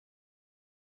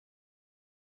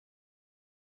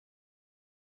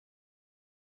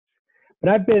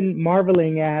But I've been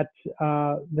marveling at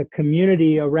the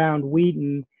community around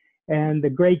Wheaton and the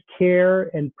great care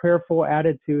and prayerful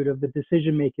attitude of the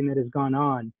decision making that has gone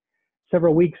on.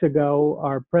 Several weeks ago,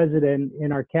 our president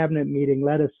in our cabinet meeting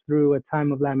led us through a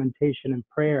time of lamentation and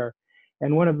prayer.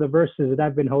 And one of the verses that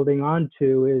I've been holding on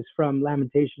to is from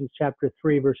Lamentations chapter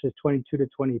 3, verses 22 to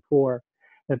 24,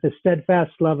 that the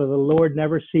steadfast love of the Lord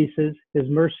never ceases, his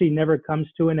mercy never comes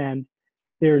to an end.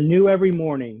 They are new every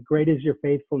morning, great is your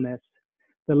faithfulness.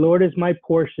 The Lord is my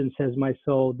portion, says my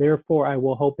soul, therefore I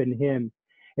will hope in him.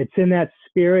 It's in that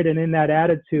spirit and in that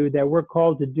attitude that we're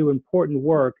called to do important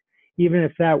work, even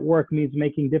if that work means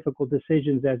making difficult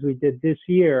decisions, as we did this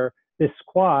year, this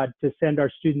squad, to send our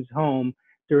students home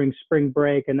during spring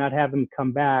break and not have them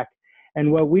come back.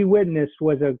 And what we witnessed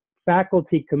was a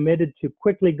faculty committed to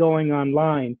quickly going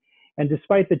online. And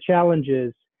despite the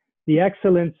challenges, the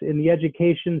excellence in the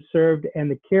education served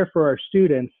and the care for our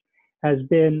students has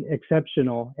been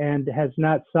exceptional and has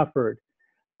not suffered.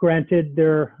 Granted,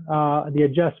 the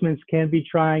adjustments can be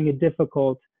trying and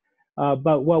difficult,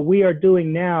 but what we are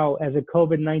doing now as a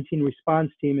COVID-19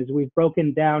 response team is we've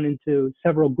broken down into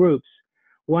several groups.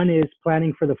 One is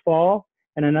planning for the fall,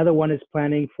 and another one is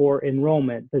planning for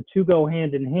enrollment. The two go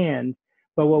hand in hand,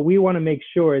 but what we want to make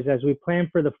sure is as we plan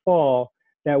for the fall,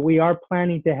 that we are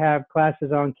planning to have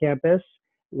classes on campus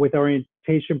with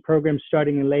orientation programs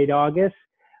starting in late August.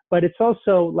 But it's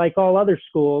also, like all other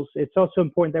schools, it's also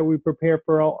important that we prepare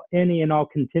for any and all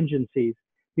contingencies,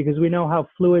 because we know how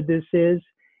fluid this is,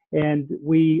 and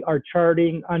we are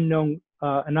charting an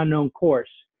unknown course.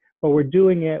 But we're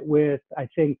doing it with, I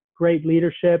think, great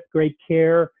leadership, great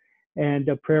care, and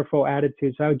a prayerful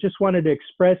attitude. So I just wanted to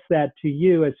express that to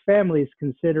you as families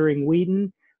considering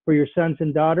Wheaton for your sons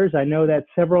and daughters. I know that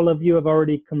several of you have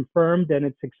already confirmed, and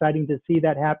it's exciting to see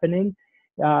that happening.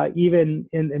 Even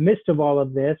in the midst of all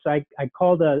of this, I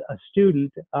called a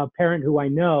student, a parent who I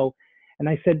know, and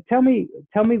I said, tell me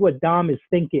what Dom is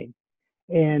thinking.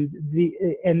 And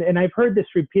I've heard this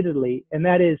repeatedly, and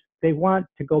that is they want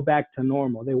to go back to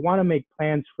normal. They want to make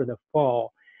plans for the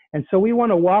fall. And so we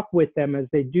want to walk with them as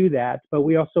they do that, but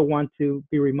we also want to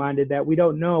be reminded that we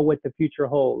don't know what the future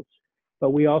holds,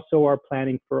 but we also are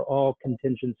planning for all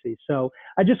contingencies. So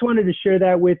I just wanted to share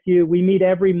that with you. We meet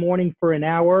every morning for an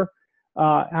hour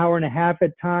and a half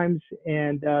at times,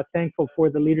 and thankful for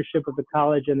the leadership of the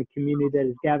college and the community that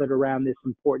is gathered around this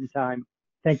important time.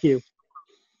 Thank you.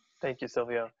 Thank you,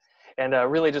 Silvio. And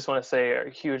really just want to say a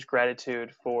huge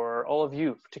gratitude for all of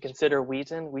you to consider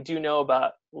Wheaton. We do know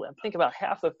I think about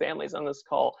half the families on this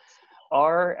call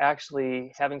are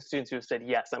actually having students who have said,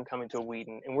 yes, I'm coming to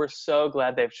Wheaton. And we're so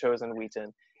glad they've chosen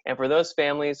Wheaton. And for those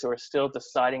families who are still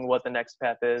deciding what the next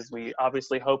path is, we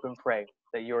obviously hope and pray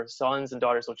that your sons and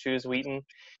daughters will choose Wheaton.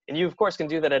 And you, of course, can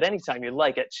do that at any time you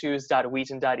like at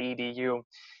choose.wheaton.edu.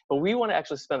 But we want to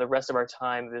actually spend the rest of our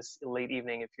time this late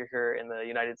evening, if you're here in the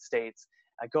United States,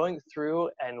 going through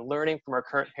and learning from our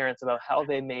current parents about how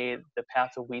they made the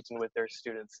path to Wheaton with their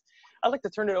students. I'd like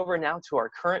to turn it over now to our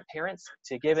current parents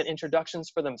to give introductions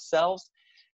for themselves.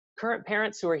 Current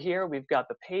parents who are here, we've got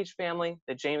the Page family,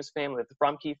 the James family, the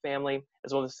Frumke family,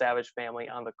 as well as the Savage family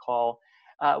on the call.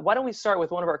 Why don't we start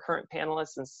with one of our current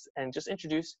panelists and just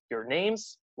introduce your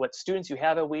names, what students you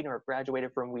have at Wheaton or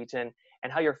graduated from Wheaton,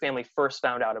 and how your family first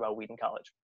found out about Wheaton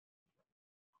College.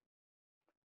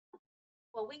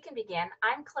 Well, we can begin.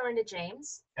 I'm Clarinda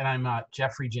James. And I'm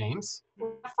Jeffrey James. We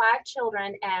have 5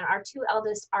 children, and our 2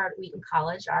 eldest are at Wheaton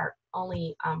College, our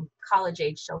only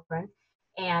college-age children.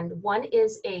 And one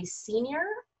is a senior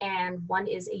and one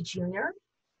is a junior.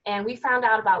 And we found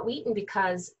out about Wheaton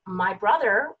because my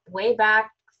brother, way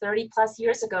back 30 plus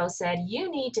years ago, said,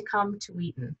 you need to come to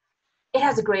Wheaton. It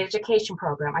has a great education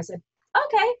program. I said,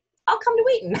 okay, I'll come to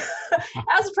Wheaton.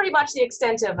 That was pretty much the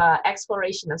extent of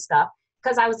exploration of stuff.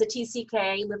 Because I was a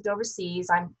TCK, lived overseas.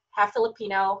 I'm half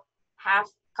Filipino, half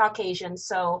Caucasian.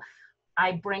 So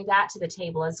I bring that to the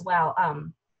table as well.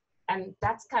 And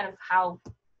that's kind of how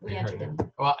we entered in.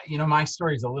 Well, you know, my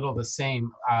story is a little the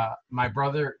same. My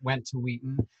brother went to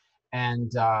Wheaton,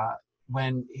 and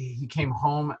when he came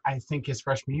home, I think his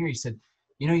freshman year, he said,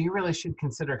 you know, you really should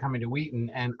consider coming to Wheaton.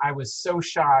 And I was so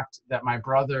shocked that my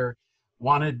brother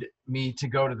wanted me to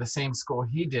go to the same school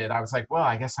he did. I was like, well,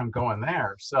 I guess I'm going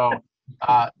there. So,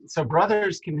 so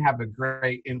brothers can have a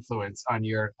great influence on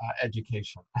your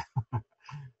education.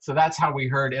 So that's how we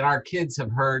heard, and our kids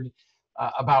have heard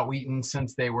about Wheaton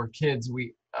since they were kids.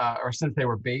 Or since they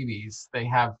were babies. They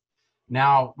have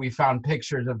now, we found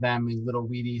pictures of them in little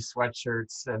Wheaties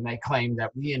sweatshirts, and they claim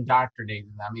that we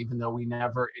indoctrinated them, even though we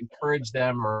never encouraged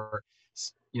them or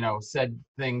you know, said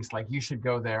things like you should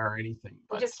go there or anything. We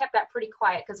But just kept that pretty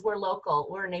quiet because we're local.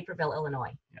 We're in Naperville,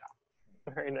 Illinois.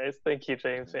 Very nice. Thank you,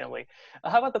 James family.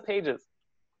 How about the Pages?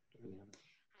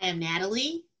 I am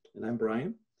Natalie, And I'm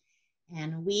Brian.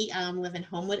 and we live in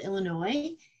Homewood,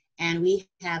 Illinois, and we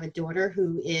have a daughter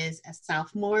who is a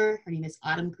sophomore. Her name is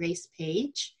Autumn Grace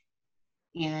Page.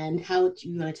 And how do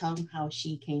you want to tell them how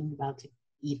she came about to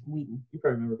eat Wheaton? You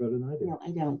probably remember better than I do. No,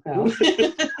 I don't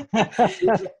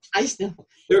know. I still.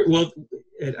 Well,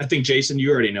 I think Jason,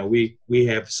 you already know we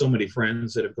have so many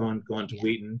friends that have gone to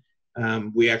Wheaton.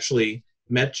 We actually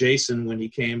met Jason when he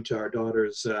came to our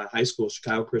daughter's high school,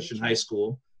 Chicago Christian High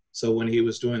School. So when he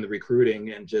was doing the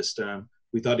recruiting, and just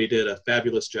we thought he did a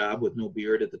fabulous job with no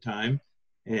beard at the time,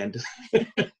 and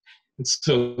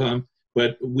so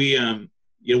but we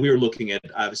you know, we were looking at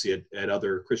obviously at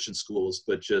other Christian schools,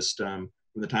 but just from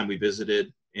the time we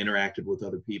visited, interacted with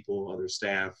other people, other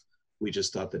staff, we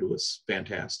just thought that it was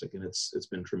fantastic, and it's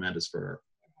been tremendous for her.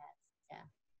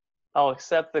 I'll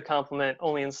accept the compliment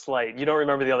only in slight. You don't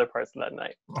remember the other parts of that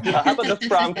night. How about the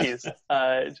Fromkeys?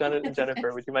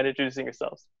 Jennifer, would you mind introducing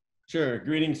yourselves? Sure.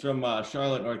 Greetings from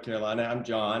Charlotte, North Carolina. I'm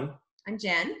John. I'm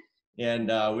Jen. And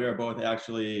we are both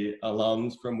actually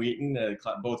alums from Wheaton,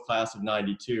 both class of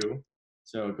 92.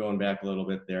 So going back a little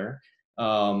bit there.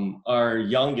 Our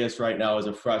youngest right now is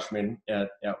a freshman at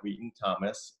Wheaton,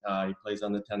 Thomas. He plays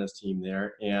on the tennis team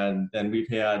there. And then we've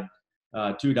had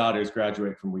two daughters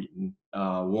graduate from Wheaton.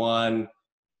 One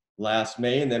last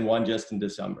May and then one just in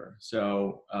December.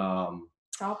 So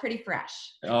It's all pretty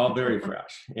fresh. all very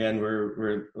fresh. And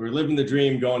we're living the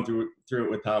dream, going through it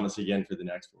with Thomas again for the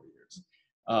next 4 years.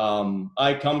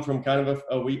 I come from kind of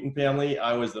a Wheaton family.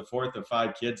 I was the fourth of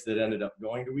 5 kids that ended up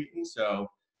going to Wheaton. So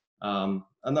I'm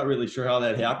not really sure how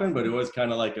that happened, but it was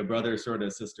kind of like a brother sort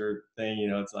of sister thing. You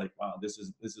know, it's like, wow, this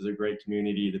is a great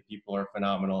community. The people are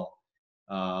phenomenal.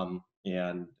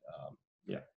 Yeah.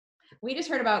 We just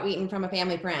heard about Wheaton from a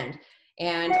family friend,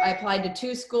 and I applied to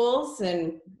 2 schools,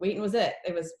 and Wheaton was it.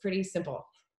 It was pretty simple.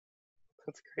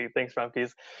 That's great. Thanks,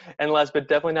 Fromkeys. And last but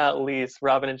definitely not least,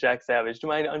 Robin and Jack Savage. Do you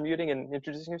mind unmuting and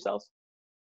introducing yourselves?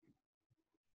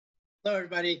 Hello,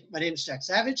 everybody. My name is Jack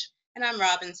Savage. And I'm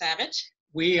Robin Savage.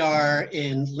 We are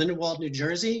in Lindenwold, New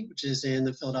Jersey, which is in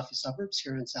the Philadelphia suburbs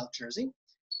here in South Jersey.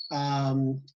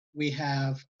 We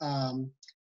have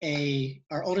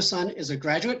our oldest son is a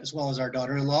graduate, as well as our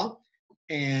daughter-in-law,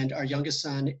 and our youngest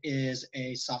son is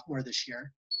a sophomore this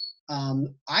year.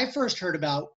 I first heard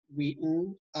about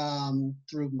Wheaton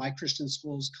through my Christian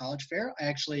school's college fair. I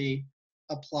actually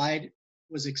applied,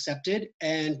 was accepted,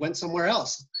 and went somewhere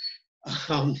else.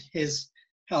 Is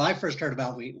how I first heard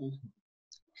about Wheaton.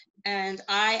 And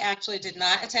I actually did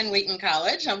not attend Wheaton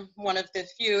College. I'm one of the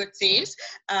few, it seems.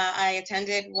 I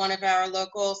attended one of our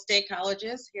local state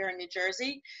colleges here in New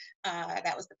Jersey.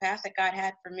 That was the path that God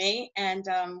had for me. And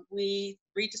we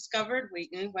rediscovered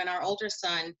Wheaton when our older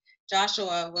son,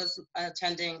 Joshua, was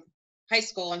attending high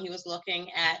school, and he was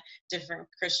looking at different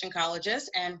Christian colleges,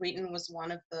 and Wheaton was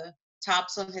one of the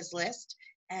tops on his list.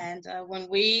 And when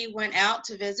we went out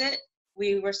to visit,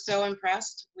 we were so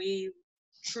impressed. We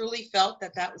truly felt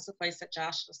that that was the place that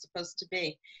Josh was supposed to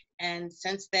be. And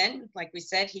since then, like we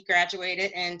said, he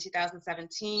graduated in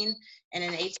 2017, and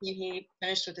in 18 he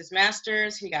finished with his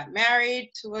master's. He got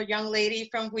married to a young lady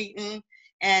from Wheaton,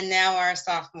 and now our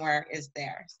sophomore is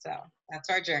there. So that's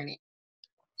our journey.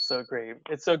 So great.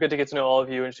 It's so good to get to know all of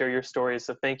you and share your stories.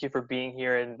 So thank you for being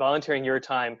here and volunteering your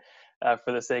time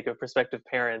for the sake of prospective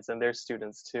parents and their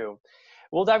students too.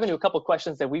 We'll dive into a couple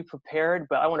questions that we prepared,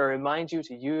 but I want to remind you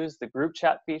to use the group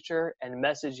chat feature and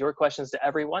message your questions to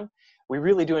everyone. We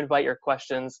really do invite your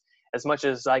questions. As much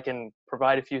as I can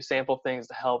provide a few sample things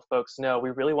to help folks know, we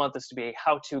really want this to be a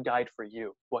how-to guide for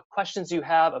you. What questions you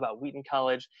have about Wheaton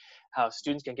College, how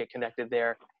students can get connected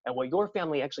there, and what your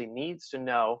family actually needs to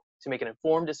know to make an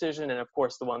informed decision, and of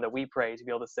course the one that we pray to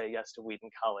be able to say yes to Wheaton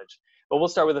College. But we'll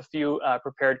start with a few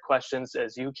prepared questions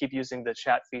as you keep using the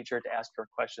chat feature to ask your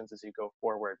questions as you go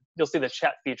forward. You'll see the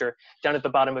chat feature down at the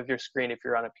bottom of your screen if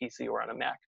you're on a PC or on a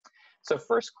Mac. So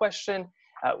first question,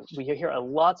 we hear a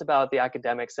lot about the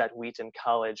academics at Wheaton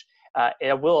College.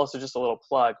 And I will also, just a little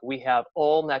plug, we have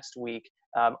all next week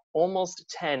almost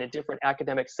 10 different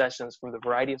academic sessions from the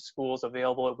variety of schools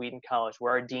available at Wheaton College,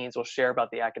 where our deans will share about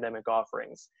the academic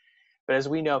offerings. But as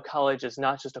we know, college is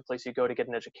not just a place you go to get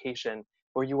an education,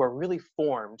 where you are really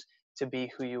formed to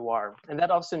be who you are. And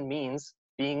that often means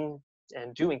being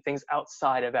and doing things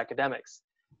outside of academics.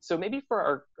 So maybe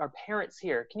for our parents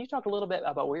here, can you talk a little bit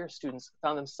about where your students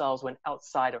found themselves when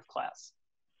outside of class?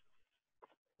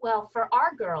 Well, for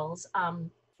our girls,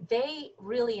 they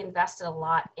really invested a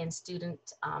lot in student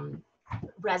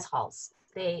res halls.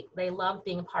 They loved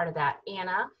being a part of that.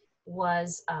 Anna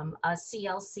was a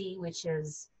CLC, which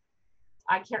is,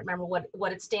 I can't remember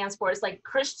what it stands for. It's like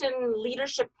Christian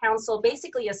Leadership Council,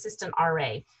 basically assistant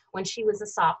RA when she was a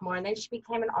sophomore. And then she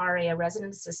became an RA, a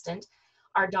resident assistant.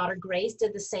 Our daughter Grace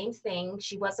did the same thing.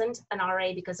 She wasn't an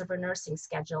RA because of her nursing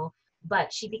schedule,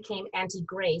 but she became Auntie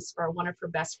Grace for one of her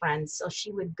best friends. So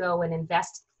she would go and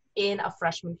invest in a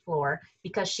freshman floor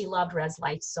because she loved res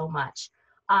life so much.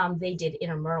 They did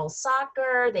intramural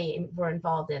soccer. They were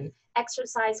involved in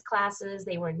exercise classes.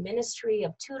 They were in ministry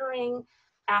of tutoring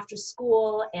after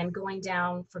school, and going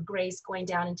down for Grace, going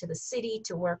down into the city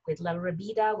to work with La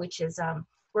Rabida, which is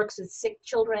works with sick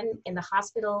children in the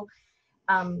hospital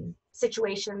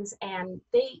situations. And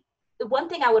the one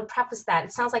thing I would preface that,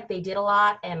 it sounds like they did a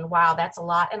lot, and wow, that's a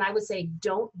lot. And I would say,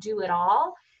 don't do it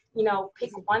all. You know,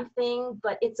 pick one thing,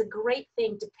 but it's a great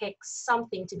thing to pick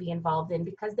something to be involved in,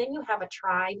 because then you have a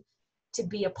tribe to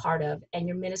be a part of, and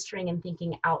you're ministering and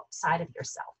thinking outside of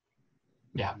yourself.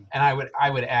 Yeah, and I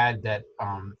would add that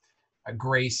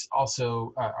Grace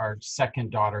also, our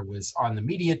second daughter, was on the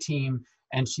media team,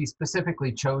 and she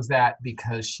specifically chose that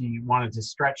because she wanted to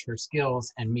stretch her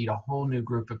skills and meet a whole new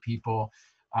group of people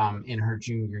in her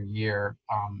junior year.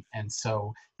 And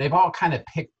so they've all kind of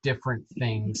picked different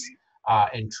things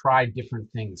and tried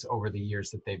different things over the years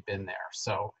that they've been there.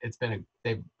 So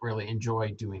they've really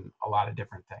enjoyed doing a lot of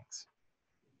different things.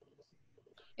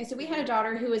 And so we had a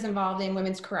daughter who was involved in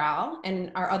women's chorale,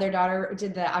 and our other daughter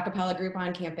did the a cappella group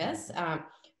on campus. What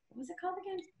was it called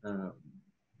again?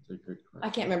 I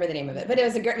can't remember the name of it, but it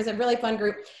was a really fun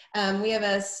group. We have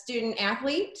a student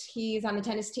athlete. He's on the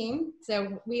tennis team.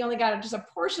 So we only got just a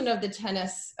portion of the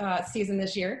tennis season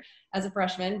this year as a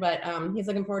freshman, but he's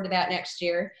looking forward to that next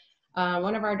year.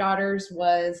 One of our daughters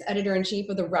was editor-in-chief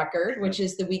of The Record, which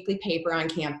is the weekly paper on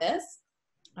campus.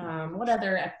 What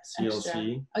other extra?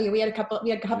 CLC. Oh yeah, we had a couple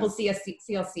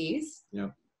CLCs. Yeah.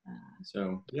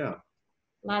 So yeah.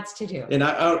 Lots to do. And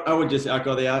I would just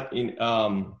echo that.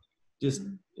 Just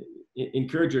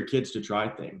encourage your kids to try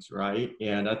things, right?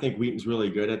 And I think Wheaton's really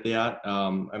good at that. I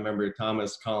remember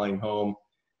Thomas calling home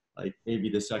like maybe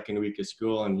the second week of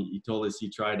school, and he told us he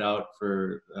tried out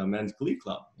for a men's glee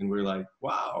club, and we're like,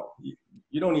 wow,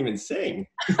 you don't even sing.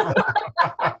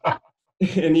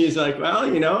 And he's like, well,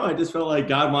 I just felt like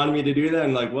God wanted me to do that.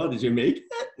 And like, well, did you make it?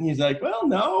 And he's like, well,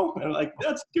 no. And I'm like,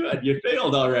 that's good. You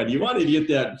failed already. You wanted to get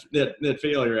that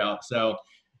failure out. So,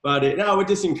 but I would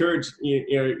just encourage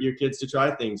your kids to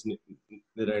try things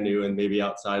that are new and maybe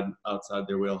outside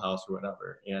their wheelhouse or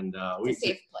whatever. And it's a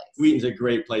safe place. Wheaton's a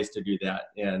great place to do that.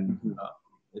 And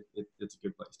it's a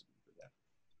good place to do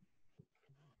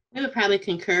that. I would probably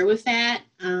concur with that.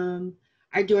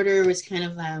 Our daughter was kind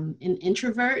of an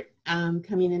introvert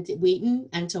coming into Wheaton.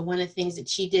 And so one of the things that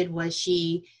she did was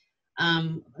she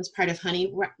was part of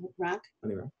Honey Rock.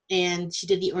 And she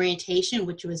did the orientation,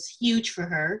 which was huge for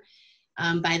her.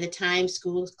 By the time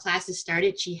school classes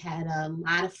started, she had a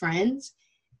lot of friends.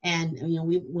 And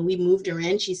when we moved her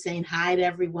in, she's saying hi to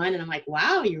everyone. And I'm like,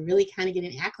 wow, you're really kind of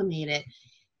getting acclimated.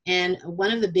 And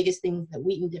one of the biggest things that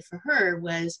Wheaton did for her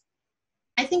was,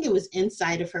 I think it was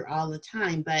inside of her all the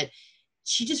time, but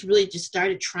she just really just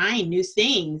started trying new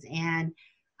things and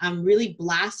really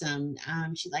blossomed.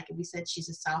 She, like we said, she's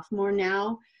a sophomore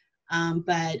now,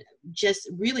 but just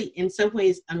really in some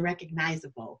ways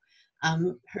unrecognizable,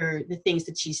 the things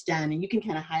that she's done. And you can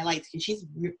kind of highlight because she's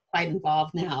quite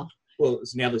involved now. Well,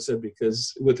 as Natalie said,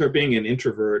 because with her being an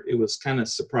introvert, it was kind of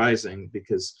surprising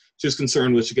because she was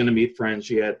concerned, was she going to meet friends?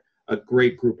 She had a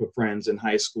great group of friends in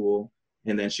high school.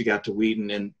 And then she got to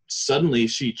Wheaton, and suddenly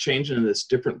she changed into this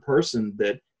different person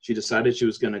that she decided she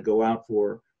was going to go out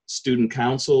for student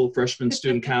council, freshman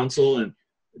student council. And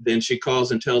then she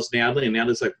calls and tells Natalie, and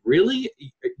Natalie's like, really?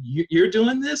 You're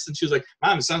doing this? And she was like,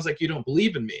 Mom, it sounds like you don't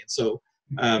believe in me. And so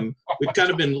we've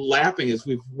kind of been laughing as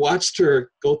we've watched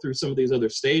her go through some of these other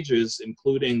stages,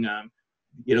 including,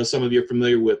 some of you are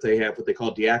familiar with, they have what they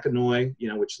call diaconoi,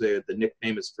 which the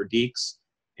nickname is for deeks.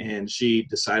 And she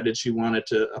decided she wanted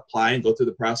to apply and go through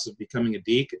the process of becoming a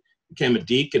deek, became a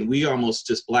deek, and we almost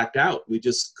just blacked out. We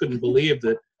just couldn't believe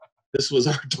that this was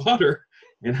our daughter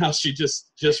and how she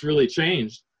just really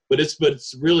changed. But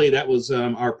it's really, that was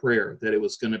our prayer, that it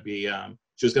was going to be,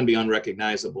 she was going to be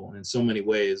unrecognizable. And in so many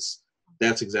ways,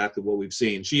 that's exactly what we've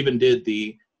seen. She even did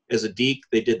as a deek,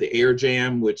 they did the air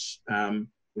jam, which,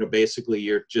 basically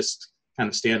you're just kind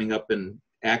of standing up and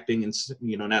acting and,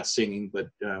 not singing, but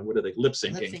what are they, lip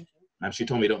syncing. She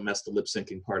told me don't mess the lip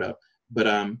syncing part up, but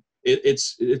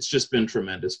it's just been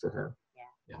tremendous for her.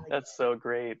 That's so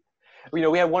great. You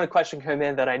know, we had one question come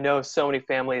in that I know so many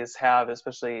families have,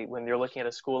 especially when you're looking at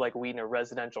a school like Wheaton, a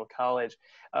residential college.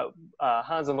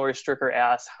 Hans and Lori Stricker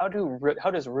asked, how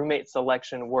does roommate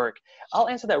selection work? I'll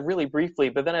answer that really briefly,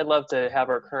 but then I'd love to have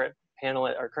our current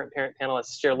parent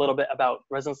panelists share a little bit about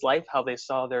residence life, how they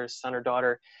saw their son or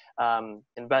daughter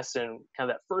invest in kind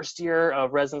of that first year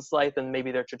of residence life and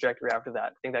maybe their trajectory after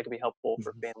that. I think that could be helpful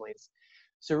for families.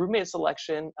 So roommate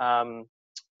selection,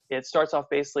 it starts off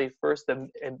basically first, and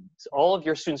all of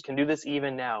your students can do this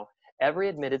even now. Every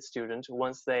admitted student,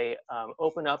 once they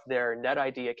open up their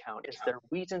NetID account, it's their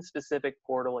Wheaton specific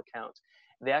portal account.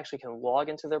 They actually can log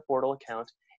into their portal account,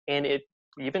 and it,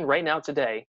 even right now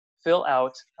today, fill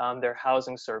out their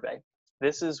housing survey.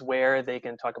 This is where they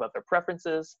can talk about their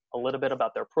preferences, a little bit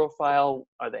about their profile.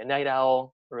 Are they a night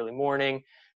owl, early morning?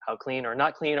 How clean or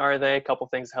not clean are they? A couple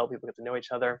things to help people get to know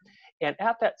each other. And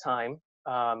at that time,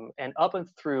 and up and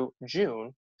through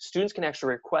June, students can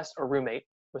actually request a roommate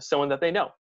with someone that they know.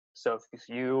 So if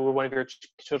you or one of your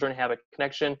children have a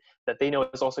connection that they know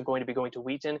is also going to be going to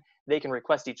Wheaton, they can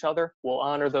request each other. We'll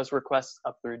honor those requests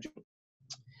up through June.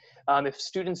 If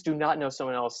students do not know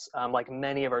someone else, like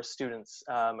many of our students,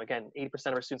 again, 80%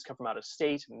 of our students come from out of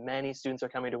state. Many students are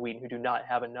coming to Wheaton who do not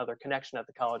have another connection at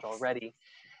the college already.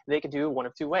 They can do one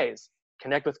of two ways.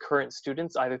 Connect with current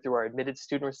students, either through our admitted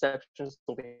student receptions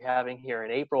we'll be having here in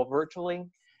April virtually.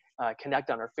 Connect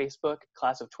on our Facebook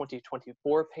Class of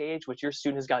 2024 page, which your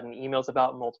student has gotten emails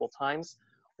about multiple times,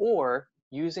 or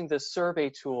using the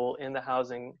survey tool in the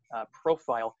housing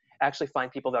profile, actually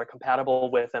find people that are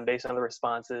compatible with them based on the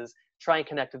responses, try and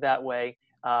connect that way,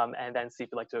 and then see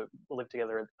if you'd like to live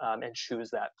together and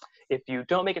choose that. If you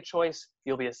don't make a choice,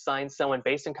 you'll be assigned someone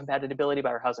based on compatibility by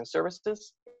our housing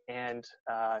services. And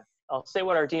I'll say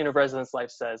what our Dean of Residence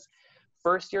Life says.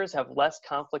 First years have less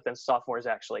conflict than sophomores,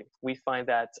 actually. We find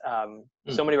that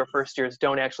so many of our first years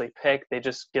don't actually pick. They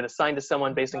just get assigned to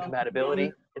someone based on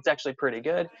compatibility. It's actually pretty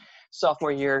good.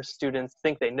 Sophomore year, students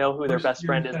think they know who their best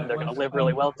friend is and they're going to live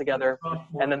really well together.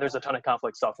 And then there's a ton of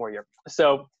conflict sophomore year.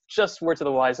 So just word to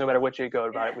the wise, no matter which you go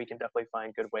about it, we can definitely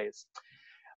find good ways.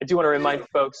 I do want to remind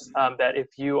folks that if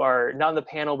you are not on the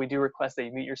panel, we do request that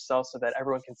you mute yourself so that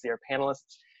everyone can see our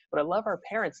panelists. But I'd love our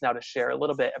parents now to share a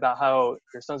little bit about how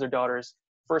your sons or daughters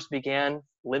first began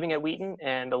living at Wheaton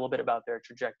and a little bit about their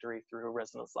trajectory through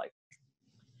residence life.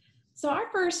 So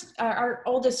our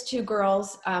oldest two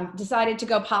girls decided to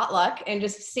go potluck and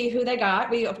just see who they got.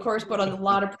 We, of course, put a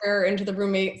lot of prayer into the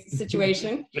roommate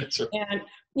situation. That's right. And,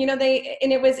 you know,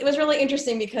 it was really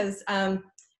interesting because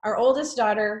our oldest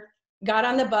daughter got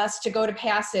on the bus to go to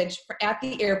Passage at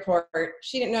the airport.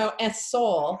 She didn't know a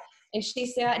soul. And she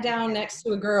sat down next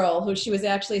to a girl who she was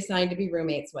actually assigned to be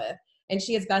roommates with. And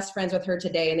she is best friends with her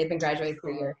today, and they've been graduating for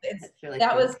a year.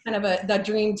 That was kind of the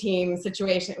dream team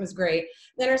situation. It was great.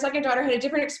 Then her second daughter had a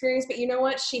different experience, but you know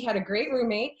what? She had a great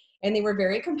roommate, and they were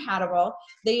very compatible.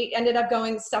 They ended up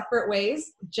going separate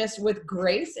ways, just with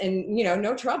grace and, you know,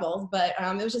 no trouble, but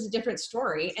it was just a different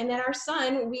story. And then our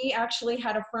son, we actually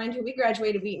had a friend who we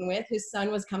graduated Wheaton with, whose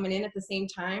son was coming in at the same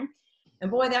time. And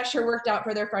boy, that sure worked out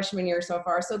for their freshman year so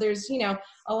far. So there's, you know,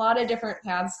 a lot of different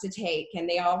paths to take, and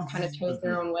they all kind of chose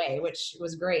their own way, which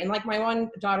was great. And like my one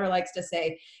daughter likes to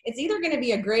say, it's either going to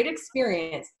be a great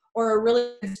experience or a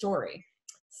really good story.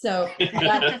 So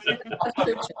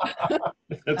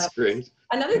that's great.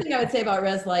 Another thing I would say about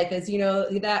Res Life is, you know,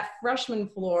 that freshman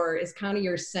floor is kind of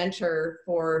your center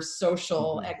for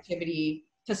social activity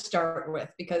to start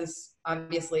with, because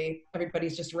obviously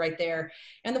everybody's just right there.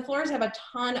 And the floors have a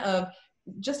ton of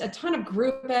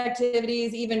group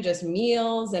activities, even just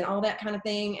meals and all that kind of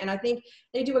thing. And I think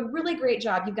they do a really great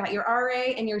job. You've got your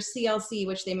RA and your CLC,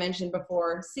 which they mentioned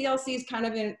before. CLC is kind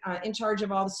of in charge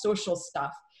of all the social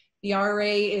stuff. The RA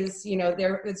is, you know,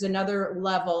 it's another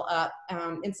level up.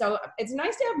 And so it's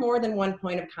nice to have more than one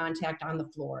point of contact on the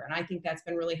floor. And I think that's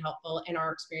been really helpful in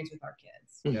our experience with our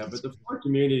kids. Yeah, but the floor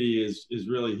community is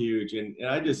really huge. And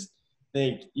I just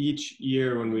think each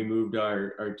year when we moved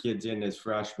our kids in as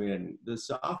freshmen, the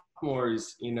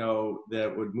sophomores, you know,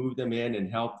 that would move them in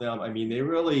and help them, I mean, they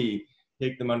really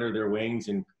take them under their wings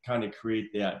and kind of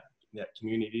create that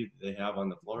community that they have on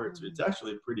the floor. It's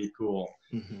actually pretty cool,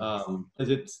 because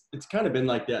it's kind of been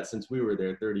like that since we were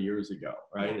there 30 years ago,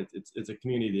 right? It's a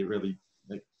community that really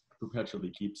like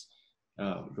perpetually keeps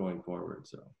going forward.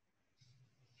 So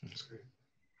that's great.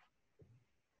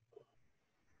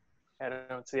 I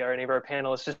don't see any of our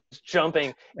panelists just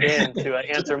jumping in to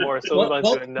answer more. So we'll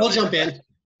jump in.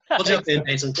 We'll jump in,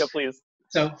 Mason. Yeah, please.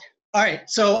 So, all right.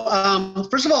 So,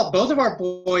 first of all, both of our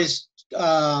boys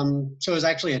chose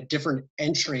actually a different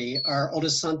entry. Our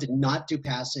oldest son did not do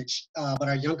Passage, but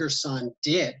our younger son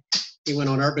did. he went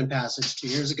on Urban Passage 2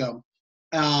 years ago.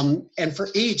 And for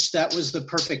each, that was the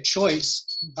perfect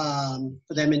choice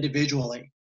for them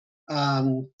individually.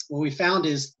 What we found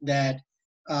is that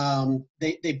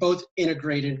they both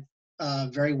integrated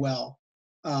very well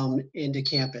into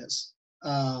campus.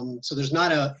 So there's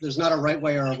not a right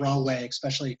way or a wrong way,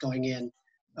 especially going in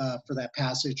for that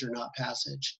passage or not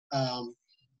passage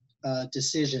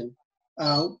decision.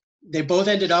 They both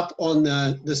ended up on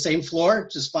the same floor,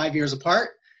 just 5 years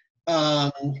apart.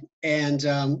 You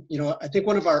know, I think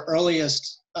one of our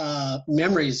earliest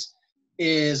memories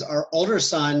is our older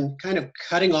son kind of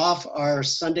cutting off our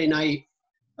Sunday night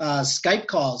Skype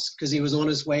calls because he was on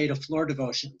his way to floor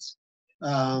devotions.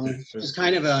 It was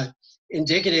kind of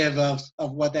indicative of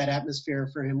what that atmosphere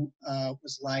for him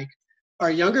was like. Our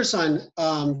younger son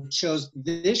chose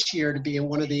this year to be in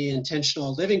one of the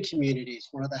intentional living communities,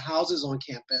 one of the houses on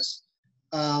campus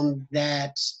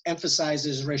that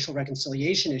emphasizes racial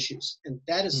reconciliation issues. And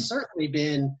that has certainly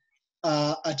been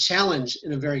a challenge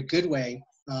in a very good way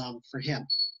for him.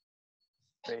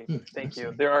 Great, thank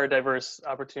you. There are diverse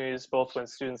opportunities both when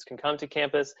students can come to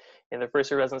campus in their first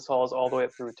year residence halls all the way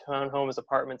up through townhomes,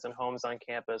 apartments, and homes on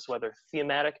campus, whether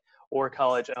thematic or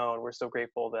college owned. We're so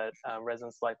grateful that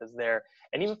residence life is there.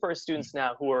 And even for our students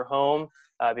now who are home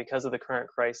because of the current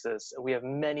crisis, we have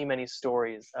many, many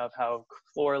stories of how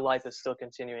floor life is still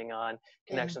continuing on,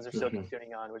 connections are still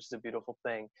continuing on, which is a beautiful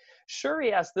thing.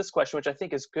 Shuri asked this question, which I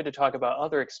think is good to talk about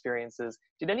other experiences.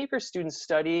 Did any of your students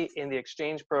study in the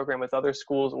exchange program with other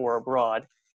schools or abroad?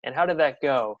 And how did that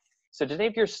go? So did any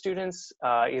of your students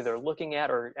either looking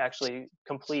at or actually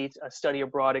complete a study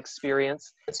abroad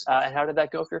experience? And how did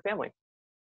that go for your family?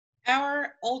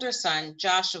 Our older son,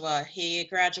 Joshua, he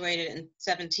graduated in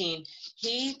 17.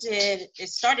 It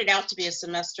started out to be a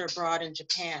semester abroad in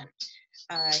Japan.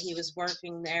 He was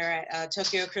working there at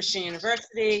Tokyo Christian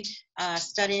University,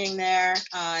 studying there.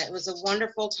 It was a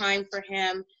wonderful time for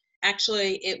him.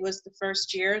 Actually, it was the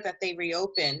first year that they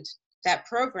reopened that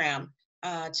program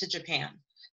to Japan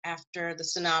after the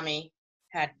tsunami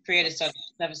had created such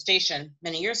devastation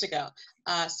many years ago.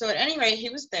 So at any rate, he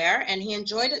was there and he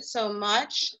enjoyed it so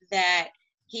much that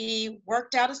he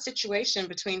worked out a situation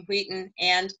between Wheaton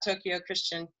and Tokyo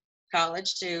Christian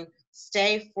College to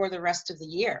stay for the rest of the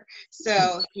year.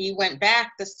 So he went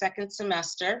back the second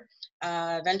semester,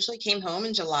 eventually came home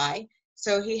in July.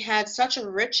 So he had such a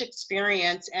rich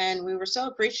experience, and we were so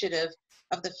appreciative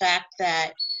of the fact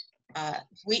that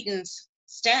Wheaton's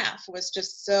staff was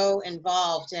just so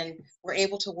involved and were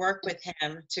able to work with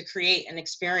him to create an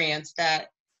experience that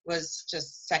was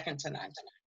just second to none.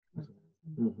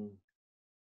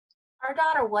 Our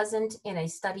daughter wasn't in a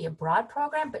study abroad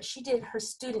program, but she did her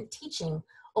student teaching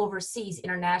overseas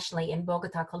internationally in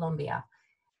Bogota, Colombia.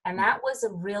 And that was a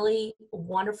really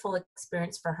wonderful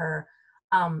experience for her.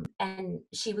 And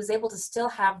she was able to still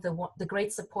have the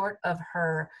great support of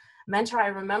her mentor. I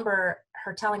remember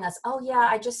her telling us, oh yeah,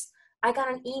 I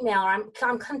got an email, or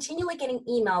I'm continually getting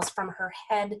emails from her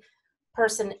head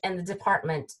person in the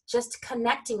department, just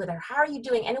connecting with her. How are you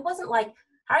doing? And it wasn't like,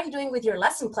 how are you doing with your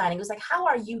lesson planning? It was like, how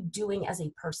are you doing as a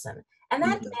person? And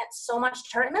that meant so much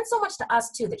to her. It meant so much to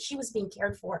us too, that she was being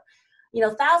cared for, you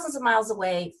know, thousands of miles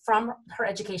away from her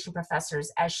education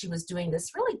professors as she was doing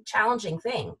this really challenging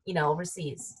thing, you know,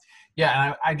 overseas. Yeah,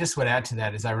 and I just would add to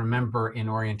that is I remember in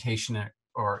orientation,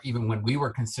 or even when we were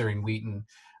considering Wheaton,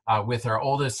 with our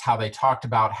oldest, how they talked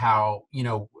about how, you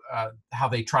know, how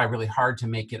they try really hard to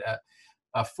make it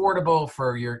affordable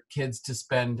for your kids to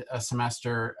spend a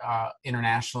semester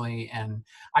internationally. And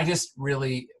I just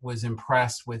really was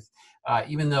impressed with,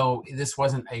 even though this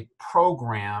wasn't a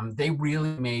program, they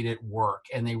really made it work,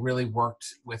 and they really worked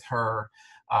with her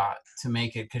to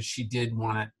make it, because she did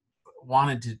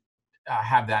wanted to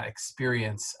have that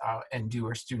experience and do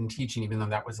her student teaching, even though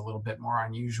that was a little bit more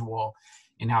unusual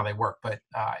in how they work. But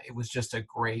it was just a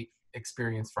great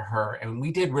experience for her. And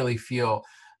we did really feel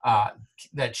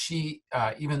that she,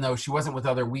 even though she wasn't with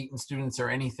other Wheaton students or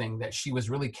anything, that she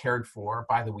was really cared for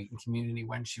by the Wheaton community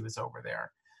when she was over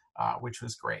there, which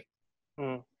was great.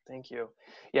 Thank you.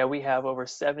 Yeah, we have over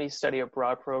 70 study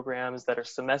abroad programs that are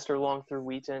semester long through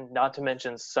Wheaton, not to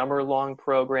mention summer long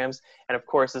programs. And of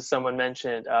course, as someone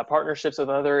mentioned, partnerships with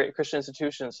other Christian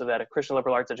institutions so that a Christian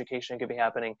liberal arts education could be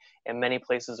happening in many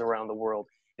places around the world.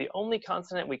 The only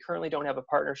continent we currently don't have a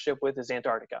partnership with is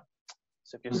Antarctica.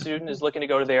 So if your student is looking to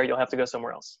go to there, you'll have to go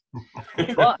somewhere else.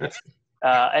 But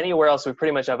anywhere else, we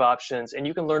pretty much have options. And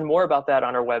you can learn more about that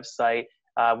on our website.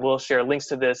 We'll share links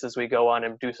to this as we go on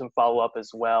and do some follow-up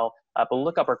as well. But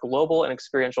look up our Global and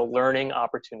Experiential Learning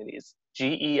Opportunities,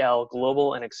 GEL,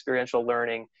 Global and Experiential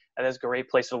Learning. And that's a great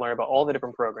place to learn about all the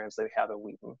different programs that we have at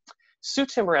Wheaton. Sue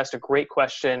Timmer asked a great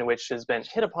question, which has been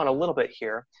hit upon a little bit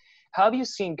here. How have you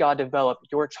seen God develop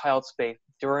your child's faith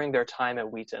during their time at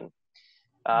Wheaton?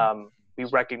 We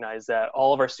recognize that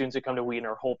all of our students who come to Wheaton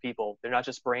are whole people. They're not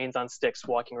just brains on sticks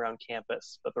walking around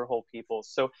campus, but they're whole people.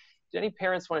 So do any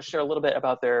parents want to share a little bit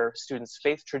about their students'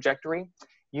 faith trajectory?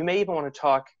 You may even want to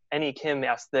talk, Annie Kim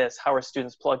asked this, how are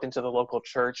students plugged into the local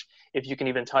church? If you can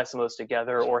even tie some of those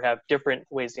together or have different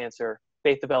ways to answer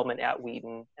faith development at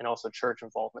Wheaton and also church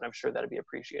involvement, I'm sure that'd be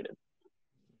appreciated.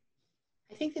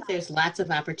 I think that there's lots of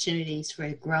opportunities for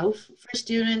growth for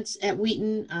students at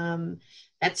Wheaton.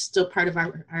 That's still part of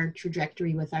our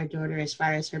trajectory with our daughter as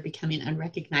far as her becoming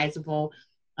unrecognizable.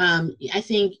 I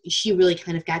think she really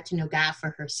kind of got to know God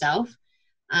for herself.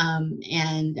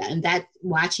 And that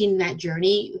watching that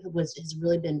journey has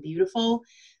really been beautiful.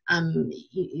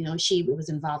 You know, she was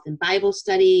involved in Bible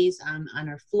studies on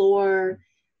her floor.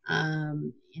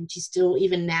 And she still,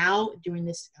 even now during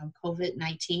this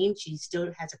COVID-19, she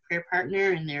still has a prayer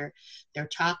partner, and they're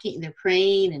talking, they're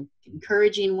praying and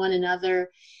encouraging one another.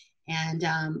 And,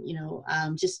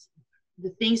 just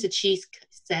the things that she's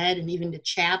said, and even the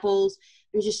chapels,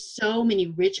 there's just so many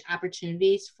rich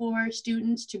opportunities for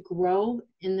students to grow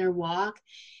in their walk.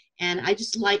 And I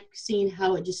just like seeing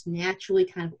how it just naturally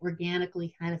kind of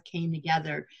organically kind of came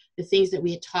together. The things that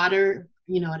we had taught her,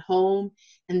 at home,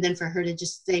 and then for her to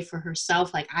just say for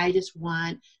herself, like, I just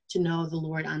want to know the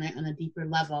Lord on a deeper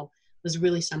level, was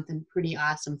really something pretty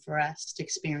awesome for us to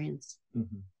experience.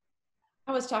 Mm-hmm.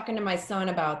 I was talking to my son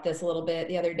about this a little bit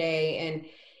the other day, and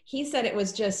he said it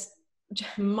was just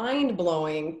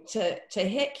mind-blowing to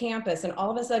hit campus, and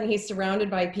all of a sudden he's surrounded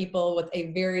by people with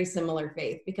a very similar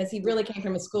faith, because he really came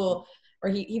from a school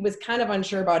where he was kind of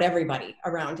unsure about everybody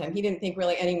around him. He didn't think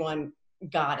really anyone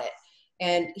got it.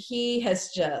 And he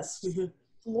has just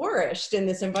flourished in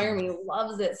this environment. He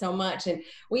loves it so much. And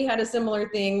we had a similar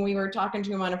thing. We were talking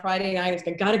to him on a Friday night. He's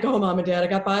like, gotta go, Mom and Dad, I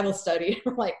got Bible study.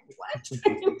 We're like, what?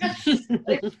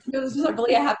 It was just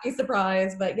really a happy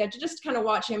surprise. But yeah, to just kind of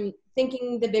watch him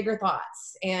thinking the bigger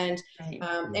thoughts. And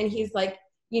and he's like,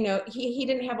 he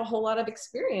didn't have a whole lot of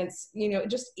experience,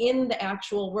 just in the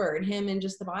actual word, him and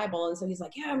just the Bible. And so he's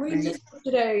like, yeah, I'm reading this book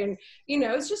today. And,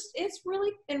 it's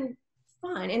really been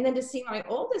fun. And then to see my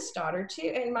oldest daughter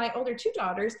too, and my older two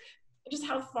daughters, just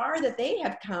how far that they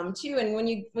have come too. And when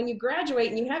you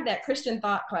graduate and you have that Christian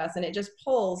thought class, and it just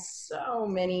pulls so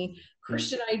many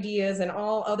Christian ideas and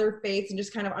all other faiths, and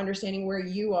just kind of understanding where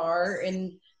you are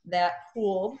in that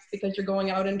pool, because you're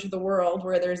going out into the world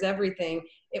where there's everything.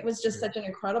 It was just such an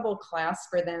incredible class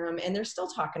for them, and they're still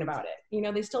talking about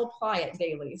it. They still apply it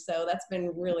daily. So that's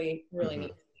been really, really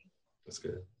neat. That's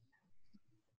good.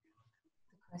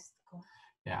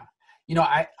 Yeah.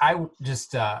 I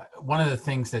just, one of the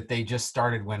things that they just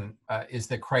started is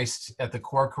the Christ at the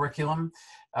Core curriculum,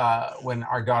 when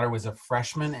our daughter was a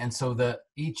freshman. And so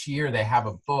each year they have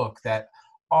a book that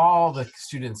all the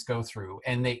students go through,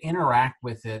 and they interact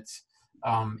with it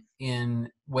in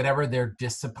whatever their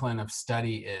discipline of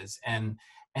study is. And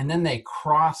then they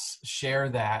cross share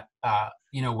that,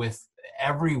 with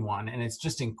everyone. And it's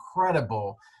just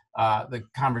incredible, the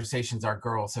conversations our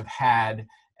girls have had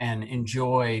and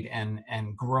enjoyed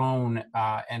and grown,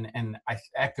 and I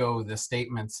echo the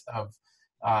statements of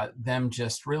them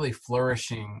just really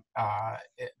flourishing, a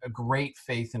great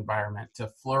faith environment to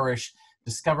flourish,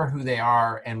 discover who they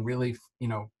are, and really,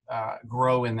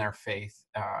 grow in their faith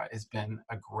has been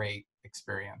a great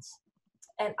experience.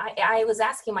 And I was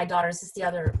asking my daughters this the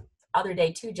other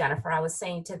day too, Jennifer. I was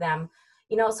saying to them,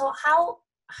 so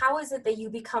how is it that you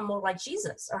become more like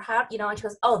Jesus? Or how, and she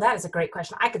goes, oh, that is a great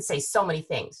question. I could say so many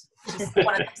things.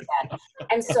 One of them said.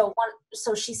 And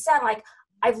so she said, like,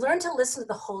 I've learned to listen to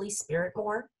the Holy Spirit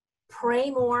more,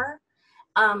 pray more,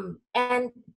 and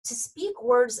to speak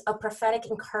words of prophetic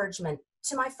encouragement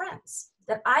to my friends,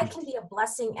 that I can be a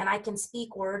blessing, and I can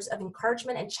speak words of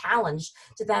encouragement and challenge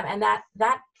to them. And that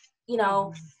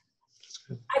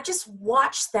I've just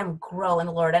watched them grow in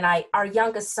the Lord. And our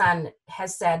youngest son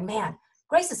has said, man,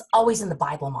 Grace is always in the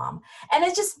Bible, Mom. And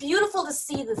it's just beautiful to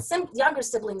see the younger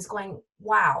siblings going,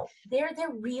 wow, they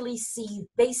really see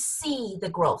the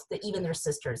growth that even their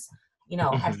sisters,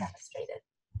 have demonstrated.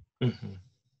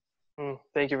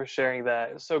 Thank you for sharing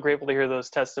that. So grateful to hear those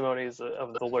testimonies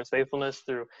of the Lord's faithfulness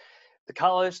through the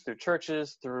college, through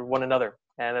churches, through one another.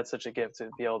 And that's such a gift to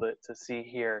be able to see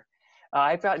here.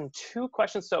 I've gotten 2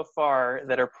 questions so far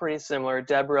that are pretty similar.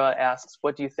 Deborah asks,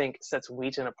 what do you think sets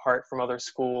Wheaton apart from other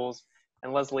schools?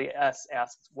 And Leslie S.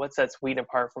 asks, what sets Wheaton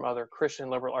apart from other Christian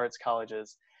liberal arts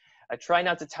colleges? I try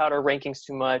not to tout our rankings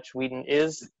too much. Wheaton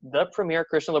is the premier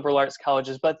Christian liberal arts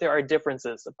colleges, but there are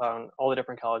differences upon all the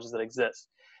different colleges that exist.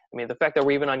 I mean, the fact that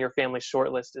we're even on your family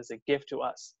short list is a gift to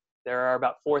us. There are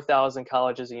about 4,000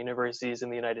 colleges and universities in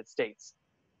the United States.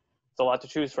 It's a lot to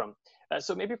choose from.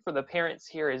 So maybe for the parents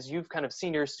here, as you've kind of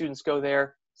seen your students go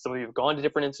there, some of you have gone to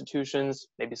different institutions,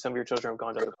 maybe some of your children have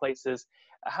gone to other places.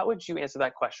 How would you answer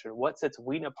that question? What sets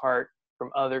Wheaton apart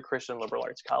from other Christian liberal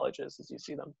arts colleges as you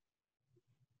see them?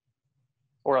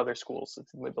 Or other schools?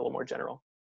 It's maybe a little more general.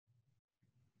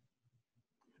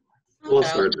 We'll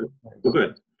start. Go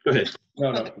ahead. Go ahead.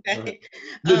 No, no. Okay.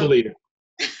 You're the leader.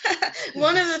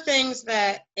 One of the things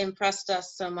that impressed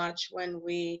us so much when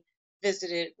we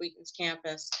visited Wheaton's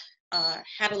campus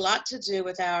had a lot to do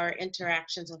with our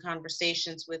interactions and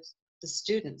conversations with the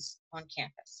students on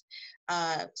campus.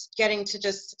 Getting to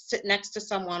just sit next to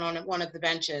someone on one of the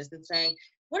benches and saying,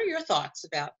 what are your thoughts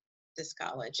about this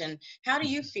college? And how do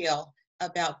you feel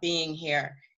about being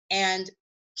here? And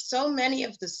so many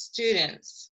of the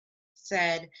students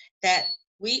said that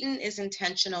Wheaton is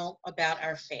intentional about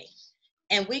our faith.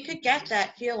 And we could get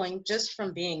that feeling just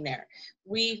from being there.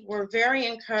 We were very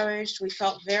encouraged. We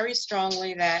felt very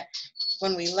strongly that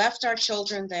when we left our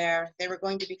children there, they were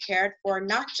going to be cared for,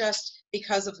 not just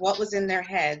because of what was in their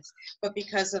heads, but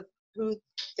because of who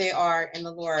they are in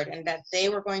the Lord, and that they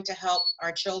were going to help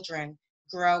our children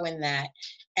grow in that.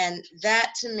 And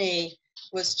that, to me,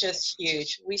 was just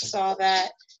huge. We saw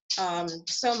that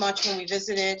so much when we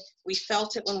visited. We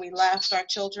felt it when we left our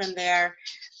children there.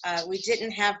 We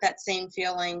didn't have that same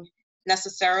feeling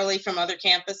necessarily from other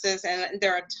campuses, and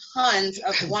there are tons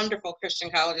of wonderful Christian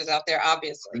colleges out there,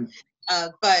 obviously.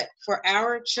 But for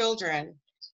our children,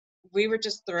 we were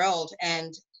just thrilled,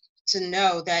 and to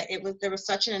know that there was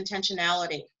such an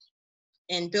intentionality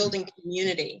in building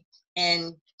community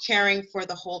and caring for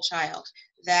the whole child.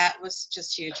 That was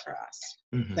just huge for us.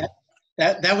 Mm-hmm.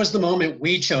 That was the moment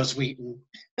we chose Wheaton.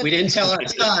 We didn't tell our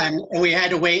son, and we had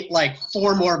to wait like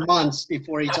 4 more months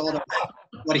before he told us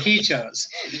what he chose.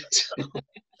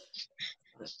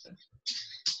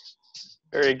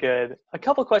 Very good. A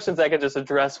couple questions I could just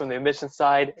address from the admissions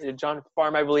side. John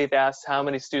Farm, I believe, asked how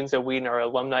many students at Wheaton are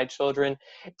alumni children.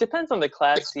 It depends on the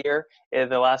class year. In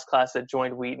the last class that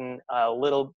joined Wheaton,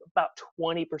 about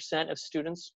 20% of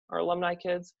students are alumni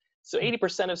kids. So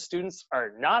 80% of students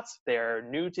are not. They're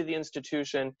new to the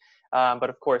institution. But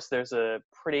of course, there's a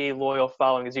pretty loyal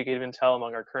following, as you can even tell,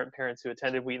 among our current parents who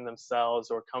attended Wheaton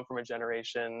themselves or come from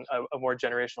a more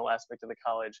generational aspect of the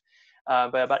college.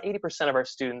 But about 80% of our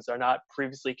students are not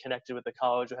previously connected with the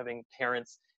college or having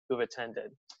parents who have attended.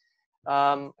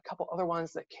 A couple other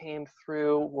ones that came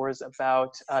through was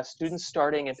about students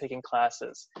starting and picking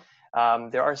classes.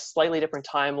 There are slightly different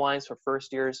timelines for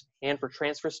first years and for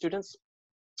transfer students.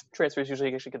 Transfers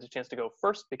usually actually get a chance to go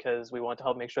first because we want to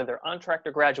help make sure they're on track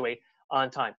to graduate on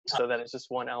time. So that is just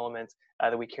one element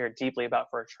that we care deeply about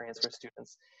for our transfer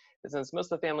students. But since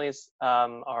most of the families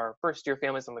are first-year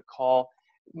families on the call,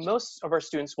 most of our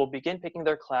students will begin picking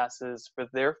their classes for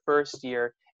their first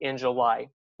year in July.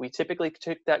 We typically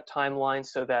took that timeline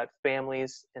so that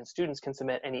families and students can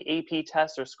submit any AP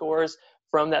tests or scores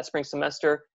from that spring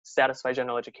semester, satisfy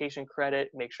general education credit,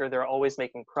 make sure they're always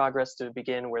making progress to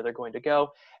begin where they're going to go,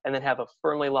 and then have a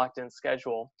firmly locked in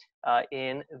schedule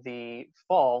in the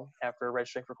fall after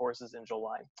registering for courses in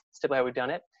July. That's typically how we've done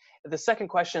it. The second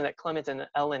question that Clement and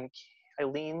Eileen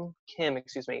Kim,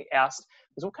 asked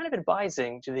was, what kind of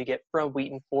advising do they get from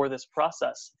Wheaton for this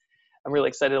process? I'm really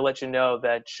excited to let you know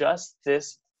that just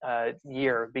this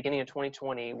year, beginning of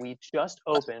 2020, we just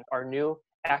opened our new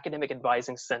academic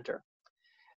advising center.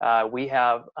 We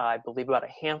have, I believe, about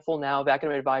a handful now of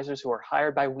academic advisors who are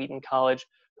hired by Wheaton College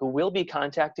who will be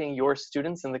contacting your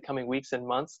students in the coming weeks and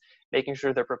months, making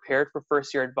sure they're prepared for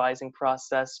first year advising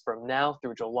process from now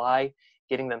through July,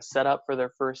 getting them set up for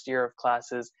their first year of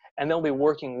classes, and they'll be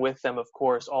working with them, of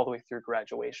course, all the way through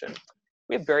graduation.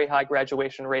 We have very high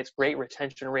graduation rates, great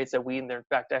retention rates at Wheaton. They're in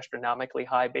fact astronomically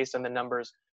high based on the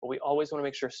numbers, but we always want to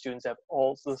make sure students have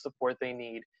all the support they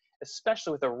need,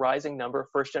 especially with a rising number of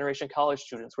first-generation college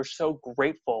students. We're so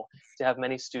grateful to have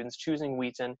many students choosing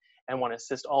Wheaton and want to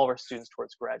assist all of our students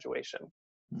towards graduation.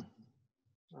 All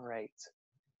right,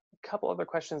 a couple other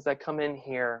questions that come in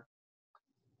here.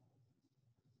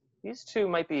 These two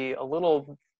might be a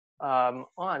little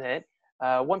on it.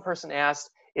 One person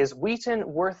asked, is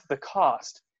Wheaton worth the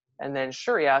cost? And then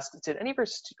Shuri asked, did any of her,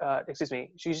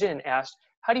 Xijin asked,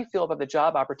 how do you feel about the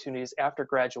job opportunities after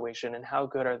graduation and how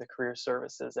good are the career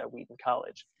services at Wheaton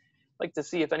College? I'd like to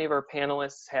see if any of our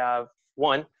panelists have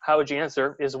one, how would you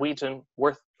answer, is Wheaton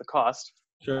worth the cost?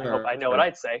 Sure. I hope I know what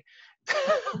I'd say.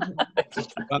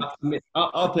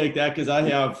 I'll take that because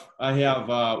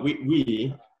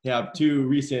we have two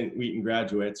recent Wheaton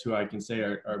graduates who I can say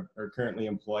are currently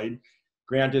employed.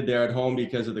 Granted, they're at home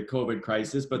because of the COVID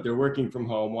crisis, but they're working from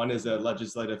home. One is a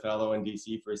legislative fellow in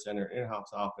DC for a Senator in-house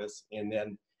office, and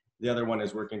then the other one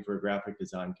is working for a graphic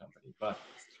design company. But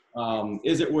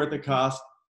is it worth the cost?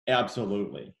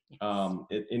 Absolutely. And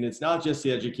it's not just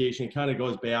the education. It kind of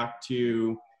goes back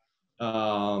to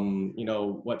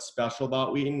what's special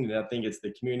about Wheaton. And I think it's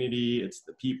the community, it's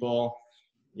the people.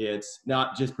 It's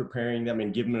not just preparing them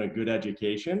and giving them a good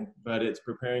education, but it's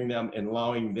preparing them and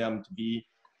allowing them to be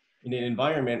in an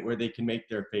environment where they can make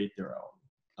their faith their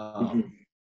own.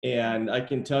 And I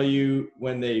can tell you,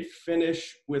 when they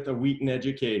finish with a Wheaton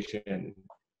education,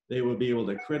 they will be able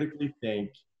to critically think,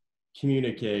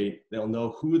 communicate, they'll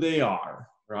know who they are,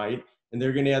 right? And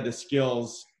they're going to have the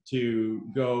skills to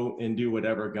go and do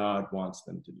whatever God wants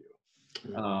them to do.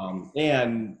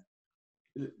 And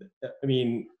I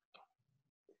mean,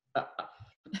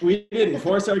 we didn't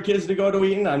force our kids to go to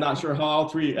Wheaton. I'm not sure how all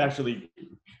three actually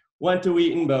went to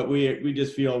Wheaton, but we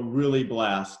just feel really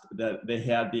blessed that they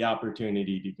had the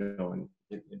opportunity to go and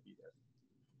be there.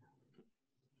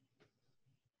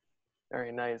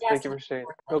 Very nice. Yes. Thank you for sharing.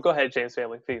 Oh, go ahead, James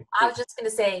family. Please. I was just going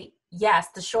to say, yes,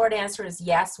 the short answer is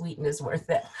yes, Wheaton is worth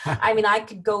it. I mean, I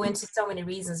could go into so many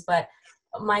reasons, but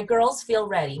my girls feel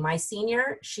ready. My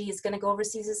senior, she's going to go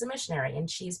overseas as a missionary, and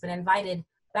she's been invited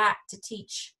back to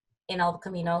teach in El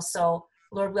Camino. So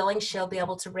Lord willing, she'll be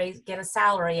able to get a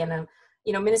salary and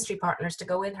ministry partners to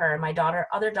go with her. And my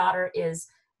other daughter is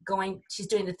she's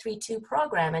doing the 3-2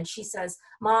 program. And she says,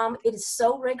 Mom, it is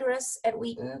so rigorous at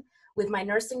Wheaton with my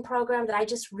nursing program that I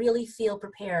just really feel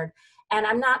prepared. And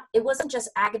it wasn't just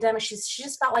academic. She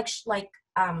just felt like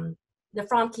the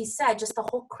Fromke said, just the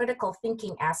whole critical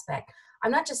thinking aspect.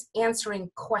 I'm not just answering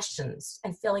questions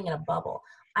and filling in a bubble.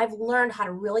 I've learned how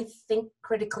to really think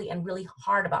critically and really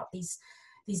hard about these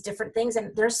different things.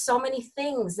 And there's so many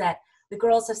things that the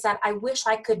girls have said, I wish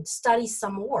I could study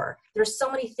some more. There's so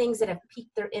many things that have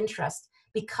piqued their interest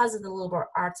because of the liberal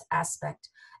arts aspect,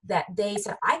 that they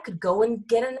said, I could go and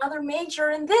get another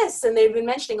major in this. And they've been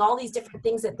mentioning all these different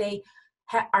things that they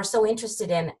are so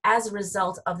interested in as a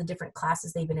result of the different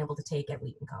classes they've been able to take at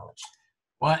Wheaton College.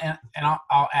 Well, and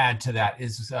I'll add to that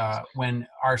is when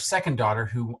our second daughter,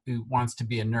 who wants to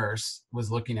be a nurse,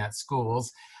 was looking at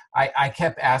schools, I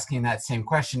kept asking that same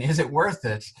question: is it worth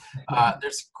it?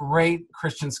 There's great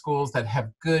Christian schools that have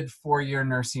good 4-year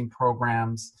nursing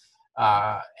programs,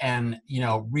 and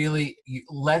really,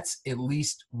 let's at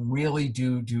least really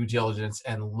do due diligence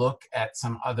and look at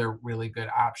some other really good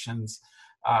options.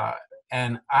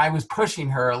 And I was pushing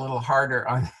her a little harder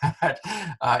on that,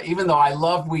 even though I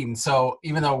love Wheaton. So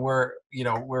even though we're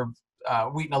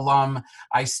Wheaton alum,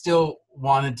 I still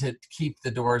wanted to keep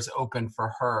the doors open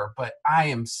for her. But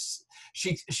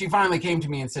she finally came to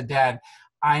me and said, Dad,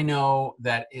 I know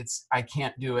that I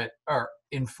can't do it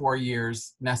in 4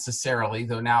 years necessarily,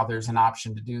 though now there's an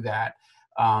option to do that.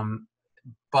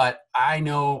 But I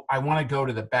know I want to go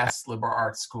to the best liberal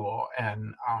arts school,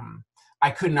 and I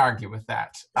couldn't argue with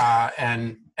that.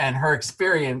 And her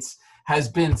experience has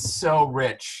been so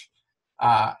rich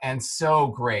and so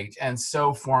great and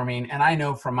so forming. And I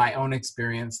know from my own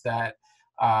experience that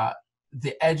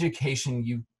the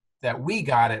education that we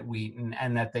got at Wheaton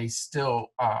and that they still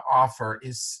offer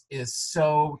is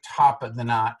so top of the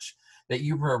notch that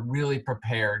you were really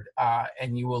prepared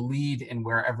and you will lead in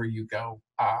wherever you go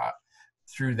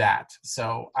through that.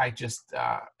 So I just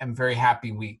am very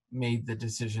happy we made the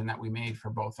decision that we made for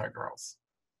both our girls.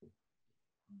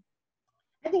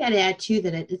 I think I'd add too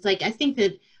that it's like, I think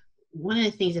that one of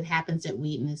the things that happens at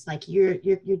Wheaton is like you're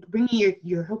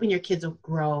hoping your kids will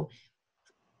grow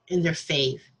in their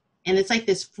faith, and it's like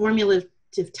this formative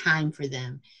time for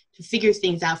them to figure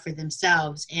things out for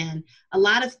themselves. And a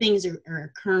lot of things are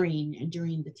occurring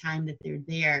during the time that they're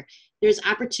there. There's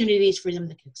opportunities for them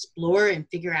to explore and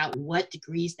figure out what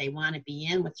degrees they want to be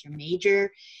in, what's your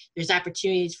major. There's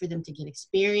opportunities for them to get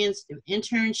experience through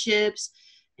internships.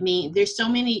 I mean, there's so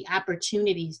many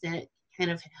opportunities that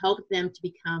kind of help them to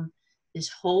become this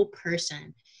whole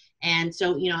person. And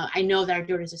so, I know that our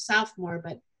daughter's a sophomore,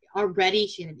 but already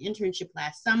she had an internship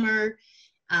last summer.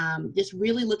 Just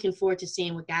really looking forward to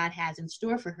seeing what God has in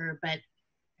store for her. But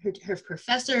her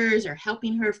professors are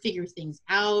helping her figure things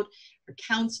out, her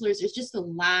counselors. There's just a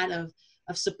lot of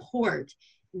support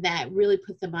that really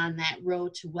put them on that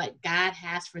road to what God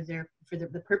has for the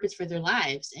purpose for their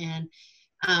lives. And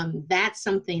that's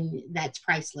something that's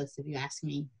priceless, if you ask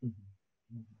me.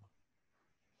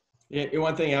 Yeah,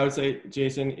 one thing I would say,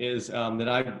 Jason, is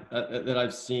that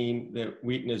I've seen that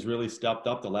Wheaton has really stepped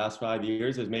up the last 5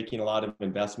 years, is making a lot of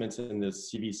investments in the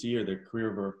CVC, or the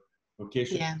Career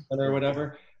Vocation Center or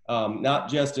whatever. Not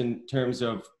just in terms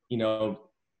of, you know,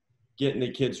 getting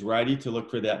the kids ready to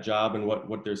look for that job and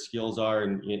what their skills are,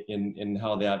 and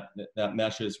how that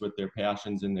meshes with their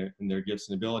passions and their gifts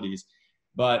and abilities,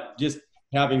 but just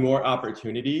having more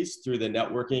opportunities through the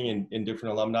networking and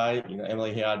different alumni. You know,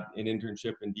 Emily had an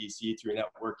internship in DC through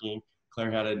networking.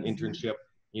 Claire had an internship,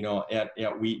 you know, at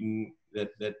Wheaton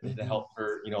that helped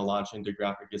her, you know, launch into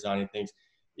graphic design and things.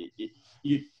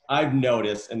 I've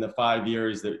noticed in the 5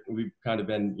 years that we've kind of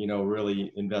been, you know,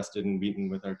 really invested in Wheaton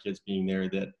with our kids being there,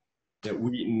 that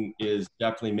Wheaton is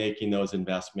definitely making those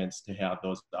investments to have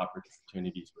those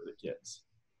opportunities for the kids.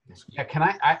 Yeah, can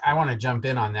I want to jump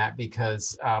in on that,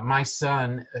 because my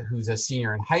son, who's a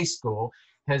senior in high school,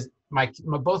 has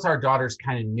both our daughters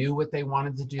kind of knew what they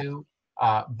wanted to do,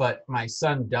 but my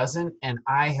son doesn't. And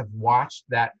I have watched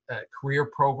that career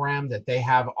program that they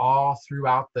have all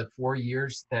throughout the 4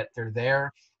 years that they're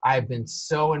there. I've been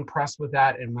so impressed with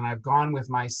that. And when I've gone with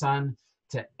my son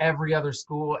to every other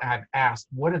school, I've asked,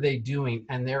 what are they doing?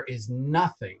 And there is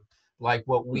nothing like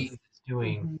what Wheaton is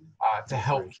doing to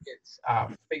help kids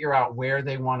figure out where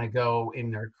they want to go in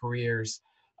their careers.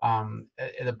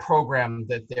 The program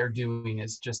that they're doing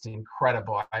is just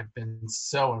incredible. I've been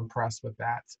so impressed with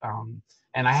that.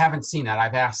 And I haven't seen that.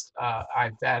 I've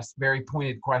asked very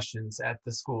pointed questions at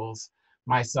the schools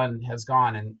my son has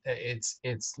gone, and it's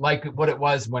like what it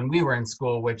was when we were in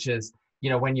school, which is, you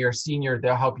know, when you're a senior,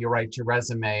 they'll help you write your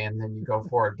resume and then you go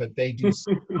forward. But they do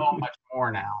so much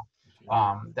more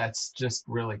now. That's just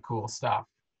really cool stuff.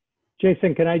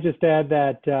 Jason, can I just add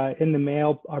that in the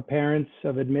mail, our parents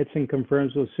of admits and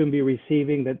confirms will soon be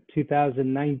receiving the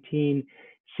 2019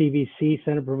 CVC,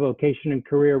 Center for Vocation and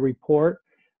Career report,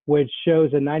 which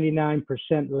shows a 99%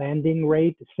 landing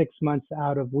rate 6 months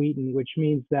out of Wheaton, which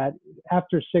means that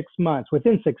after 6 months,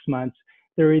 within 6 months,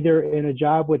 they're either in a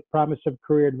job with promise of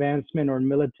career advancement, or in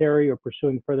military, or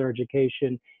pursuing further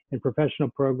education in professional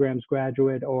programs,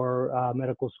 graduate or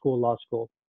medical school, law school.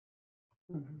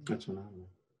 That's phenomenal.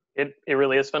 It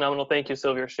really is phenomenal. Thank you,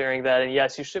 Silvio, for sharing that. And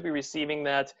yes, you should be receiving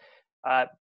that.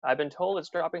 I've been told it's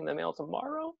dropping the mail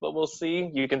tomorrow, but we'll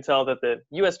see. You can tell that the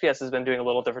USPS has been doing a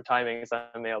little different timings on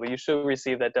the mail, but you should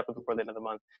receive that definitely before the end of the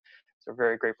month. So we're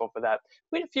very grateful for that.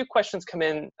 We had a few questions come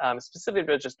in specifically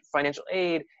to just financial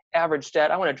aid, average debt.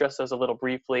 I want to address those a little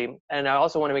briefly. And I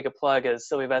also want to make a plug, as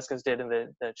Silvio Vazquez did in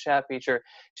the chat feature,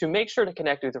 to make sure to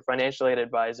connect with your financial aid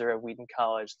advisor at Wheaton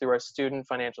College through our student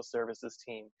financial services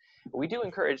team. We do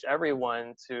encourage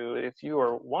everyone to, if you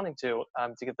are wanting to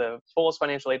get the fullest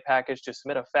financial aid package, to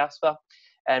submit a FAFSA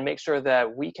and make sure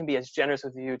that we can be as generous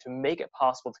with you to make it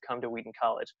possible to come to Wheaton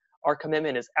College. Our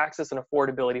commitment is access and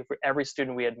affordability for every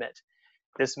student we admit.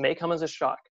 This may come as a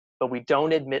shock, but we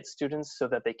don't admit students so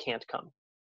that they can't come.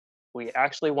 We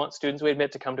actually want students we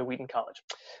admit to come to Wheaton College.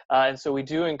 And so we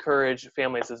do encourage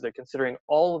families, as they're considering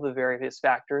all of the various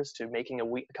factors to making a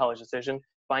Wheaton College decision.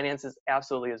 Finances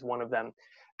absolutely is one of them.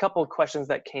 A couple of questions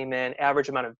that came in: average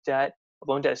amount of debt,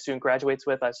 loan debt a student graduates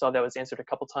with. I saw that was answered a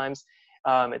couple times.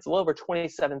 It's a little over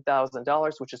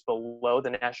 $27,000, which is below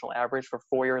the national average for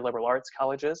four-year liberal arts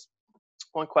colleges.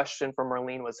 One question from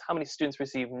Marlene was, how many students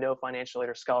receive no financial aid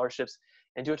or scholarships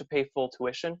and do have to pay full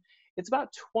tuition? It's about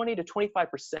 20 to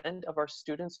 25% of our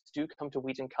students do come to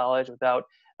Wheaton College without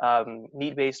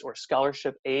need-based or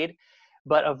scholarship aid.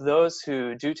 But of those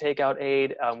who do take out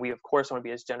aid, we of course want to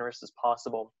be as generous as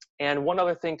possible. And one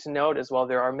other thing to note is, while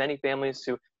there are many families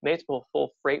who may have to pull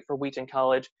full freight for Wheaton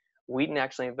College, Wheaton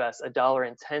actually invests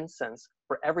 $1.10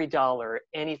 for every dollar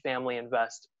any family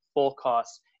invests full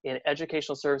cost in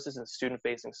educational services and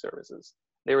student-facing services.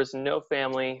 There is no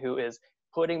family who is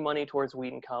putting money towards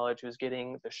Wheaton College who's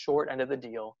getting the short end of the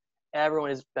deal.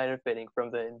 Everyone is benefiting from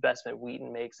the investment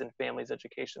Wheaton makes in families'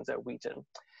 educations at Wheaton.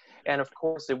 And of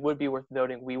course, it would be worth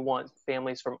noting, we want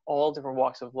families from all different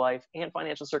walks of life and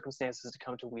financial circumstances to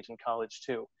come to Wheaton College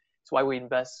too. It's why we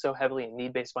invest so heavily in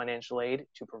need-based financial aid,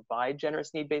 to provide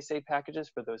generous need-based aid packages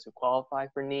for those who qualify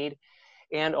for need.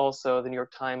 And also, the New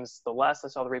York Times, the last I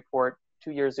saw the report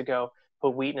 2 years ago,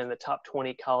 put Wheaton in the top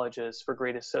 20 colleges for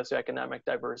greatest socioeconomic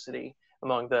diversity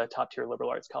among the top-tier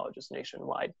liberal arts colleges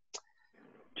nationwide.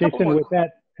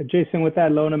 Jason, with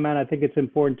that loan amount, I think it's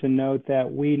important to note that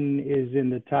Wheaton is in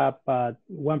the top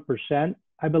 1%,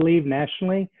 I believe,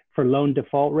 nationally for loan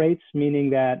default rates,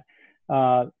 meaning that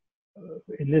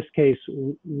in this case,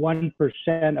 1%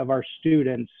 of our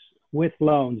students with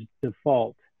loans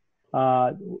default.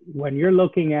 When you're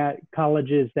looking at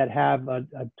colleges that have a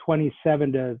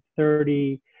 27 to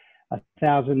 30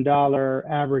 $1,000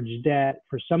 average debt.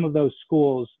 For some of those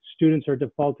schools, students are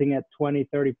defaulting at 20,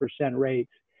 30%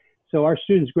 rates. So our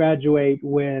students graduate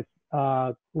with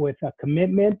a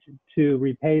commitment to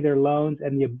repay their loans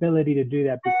and the ability to do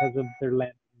that because of their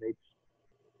lending rates.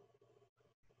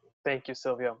 Thank you,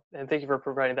 Silvio. And thank you for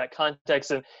providing that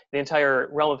context and the entire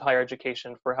realm of higher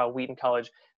education for how Wheaton College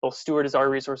will steward our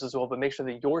resources well, but make sure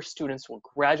that your students will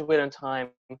graduate on time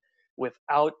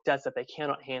without debts that they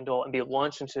cannot handle and be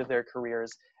launched into their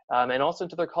careers and also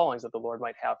into their callings that the Lord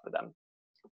might have for them.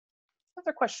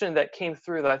 Another question that came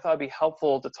through that I thought would be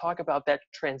helpful to talk about that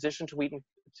transition to Wheaton,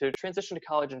 to transition to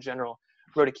college in general.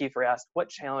 Rhoda Kiefer asked, what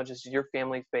challenges did your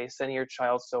family face sending your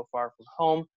child so far from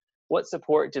home? What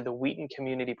support did the Wheaton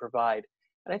community provide?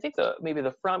 And I think maybe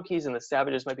the Fromkeys and the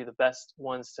Savages might be the best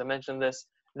ones to mention this,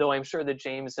 though I'm sure that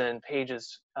James and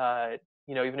Paige's,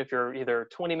 even if you're either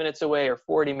 20 minutes away or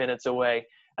 40 minutes away,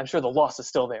 I'm sure the loss is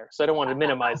still there. So I don't want to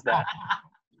minimize that.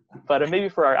 But maybe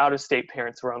for our out-of-state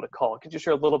parents who are on the call, could you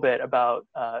share a little bit about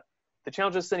the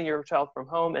challenges sending your child from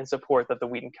home and support that the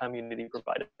Wheaton community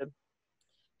provided?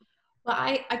 Well,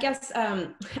 I guess I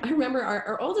remember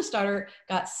our oldest daughter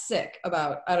got sick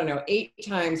about, 8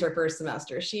 times her first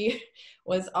semester. She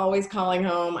was always calling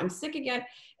home, I'm sick again.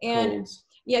 And Colds.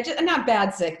 yeah, just not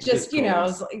bad sick, just,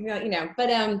 colds.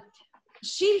 but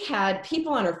she had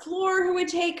people on her floor who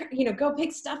would go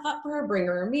pick stuff up for her, bring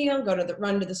her a meal,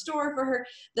 run to the store for her.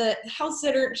 The health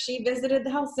sitter, she visited the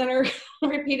health center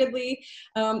repeatedly.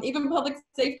 Even public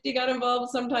safety got involved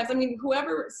sometimes. I mean,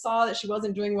 whoever saw that she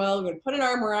wasn't doing well would put an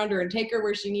arm around her and take her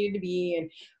where she needed to be.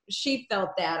 And she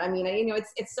felt that. I mean,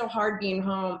 it's so hard being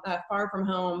home, far from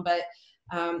home, but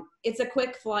it's a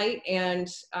quick flight. And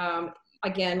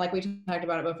again, like we talked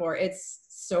about it before, it's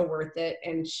so worth it.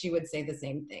 And she would say the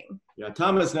same thing. Yeah,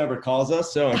 Thomas never calls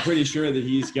us, so I'm pretty sure that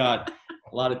he's got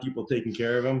a lot of people taking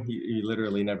care of him. He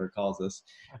literally never calls us.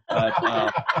 It's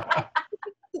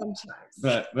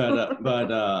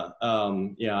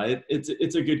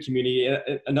a good community.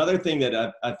 And another thing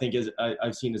that I think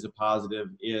I've seen as a positive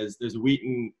is there's a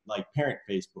Wheaton parent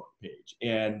Facebook page,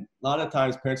 and a lot of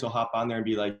times parents will hop on there and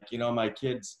be like, my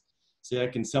kid's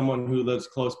sick, and someone who lives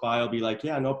close by will be like,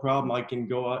 yeah, no problem, I can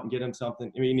go out and get him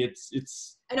something. I mean,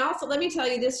 it's. And also, let me tell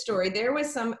you this story. There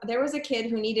was a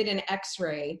kid who needed an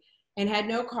X-ray and had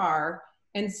no car.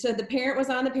 And so the parent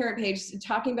was on the parent page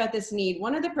talking about this need.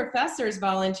 One of the professors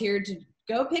volunteered to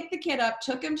go pick the kid up,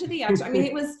 took him to the X-ray. I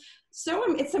mean,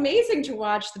 it's amazing to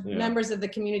watch the members of the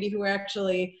community who are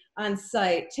actually on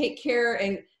site take care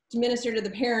and to minister to the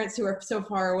parents who are so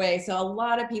far away. So a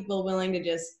lot of people willing to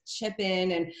just chip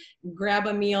in and grab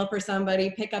a meal for somebody,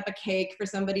 pick up a cake for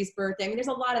somebody's birthday. I mean, there's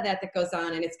a lot of that goes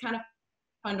on, and it's kind of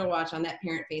fun to watch on that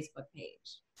parent Facebook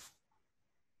page.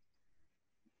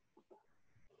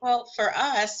 Well, for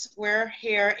us, we're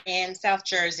here in South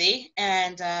Jersey,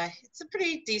 and it's a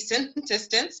pretty decent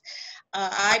distance.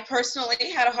 I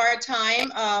personally had a hard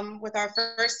time with our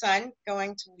first son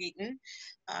going to Wheaton.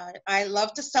 I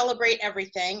love to celebrate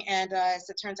everything, and as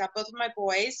it turns out, both of my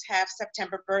boys have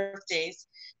September birthdays.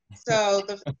 So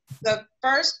the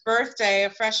first birthday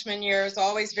of freshman year is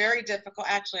always very difficult.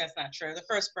 Actually, that's not true.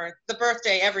 The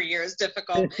birthday every year is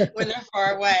difficult when they're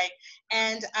far away.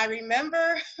 And I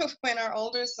remember when our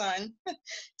older son,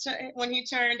 when he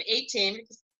turned 18,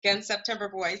 because again, September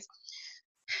boys,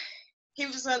 he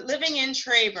was living in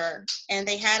Traber, and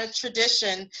they had a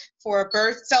tradition for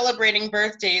celebrating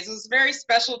birthdays. It was a very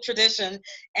special tradition.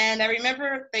 And I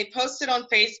remember they posted on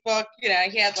Facebook, he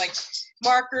had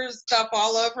markers, stuff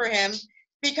all over him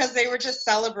because they were just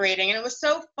celebrating. And it was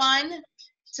so fun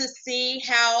to see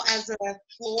how, as a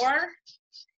floor,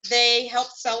 they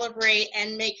helped celebrate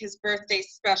and make his birthday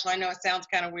special. I know it sounds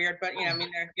kind of weird, but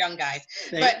they're young guys.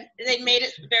 But they made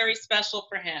it very special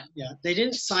for him. Yeah, they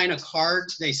didn't sign a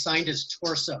card, they signed his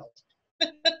torso.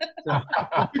 There's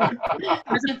a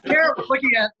pair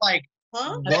looking at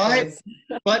huh? what?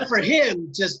 But for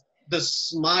him, just the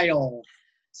smile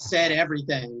said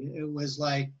everything. It was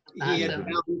like he had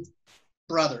found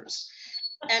brothers.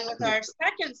 And with our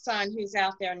second son, who's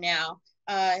out there now,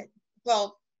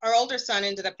 our older son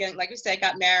ended up getting, like you said,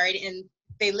 got married, and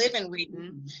they live in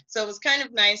Wheaton. So it was kind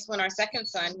of nice when our second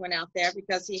son went out there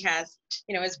because he has,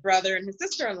 his brother and his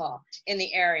sister-in-law in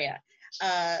the area.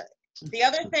 The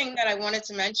other thing that I wanted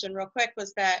to mention real quick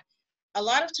was that a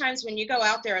lot of times when you go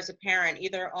out there as a parent,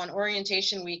 either on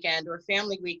orientation weekend or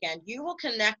family weekend, you will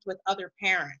connect with other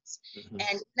parents.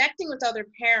 And connecting with other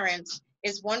parents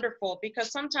is wonderful,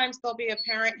 because sometimes there'll be a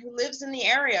parent who lives in the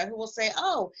area who will say,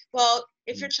 oh, well,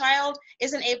 if your child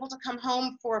isn't able to come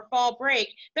home for a fall break,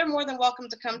 they're more than welcome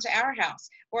to come to our house.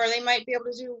 Or they might be able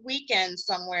to do weekends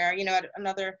somewhere, you know, at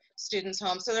another student's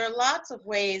home. So there are lots of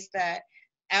ways that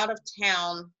out of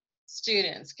town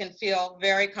students can feel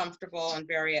very comfortable and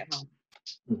very at home.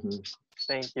 Mm-hmm.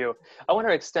 Thank you. I want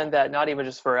to extend that not even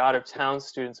just for out-of-town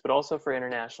students, but also for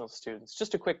international students.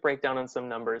 Just a quick breakdown on some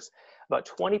numbers. About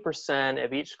 20%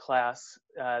 of each class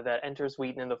that enters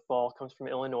Wheaton in the fall comes from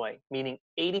Illinois, meaning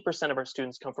 80% of our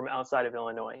students come from outside of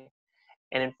Illinois.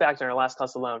 And in fact, in our last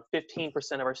class alone, 15%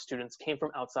 of our students came from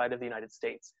outside of the United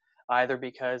States, either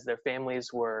because their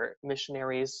families were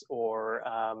missionaries or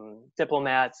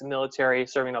diplomats, military,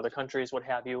 serving in other countries, what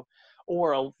have you,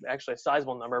 or actually a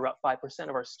sizable number, about 5%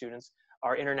 of our students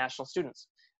are international students,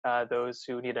 those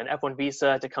who need an F1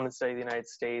 visa to come and study in the United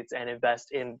States and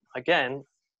invest in, again,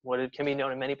 what it can be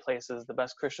known in many places, the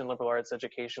best Christian liberal arts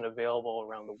education available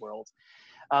around the world.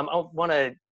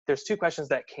 There's two questions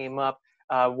that came up.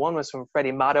 One was from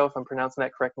Freddie Mato, if I'm pronouncing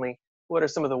that correctly. What are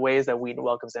some of the ways that Wheaton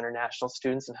welcomes international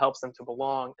students and helps them to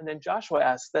belong? And then Joshua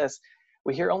asked this: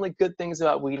 we hear only good things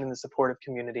about Wheaton and the supportive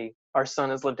community. Our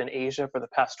son has lived in Asia for the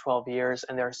past 12 years,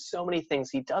 and there are so many things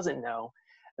he doesn't know,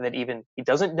 and that even he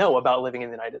doesn't know about living in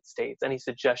the United States. Any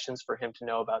suggestions for him to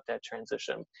know about that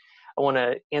transition? I want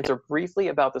to answer briefly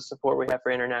about the support we have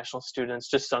for international students,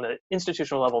 just on an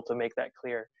institutional level to make that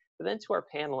clear. But then to our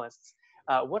panelists,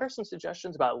 what are some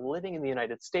suggestions about living in the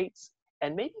United States,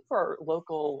 and maybe for our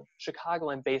local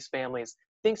Chicagoland-based families,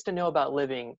 things to know about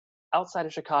living outside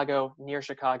of Chicago, near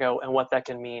Chicago, and what that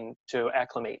can mean to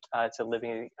acclimate to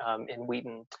living in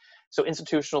Wheaton. So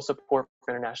institutional support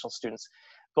for international students.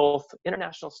 Both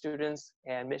international students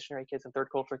and missionary kids and third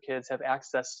culture kids have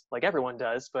access, like everyone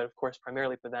does, but of course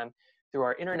primarily for them, through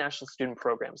our International Student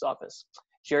Programs Office.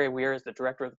 Jerry Weir is the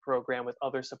director of the program with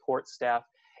other support staff,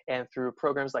 and through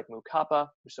programs like Mu Kappa,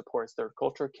 which supports third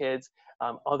culture kids,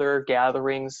 other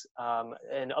gatherings,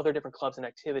 and other different clubs and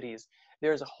activities,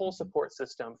 there's a whole support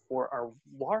system for our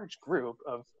large group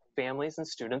of families and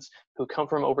students who come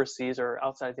from overseas or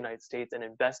outside the United States and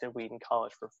invest in Wheaton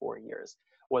College for 4 years.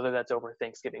 Whether that's over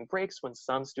Thanksgiving breaks when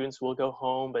some students will go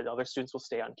home, but other students will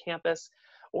stay on campus,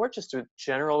 or just through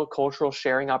general cultural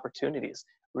sharing opportunities,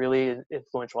 really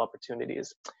influential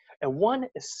opportunities. And one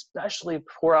especially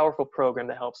powerful program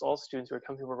that helps all students who are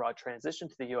coming from abroad transition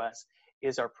to the US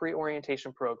is our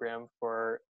pre-orientation program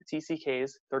for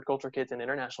TCKs, third culture kids and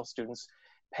international students,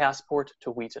 Passport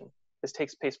to Wheaton. This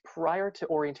takes place prior to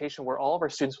orientation, where all of our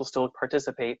students will still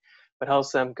participate, but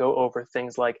helps them go over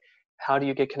things like, how do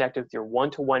you get connected with your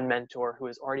one-to-one mentor who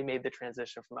has already made the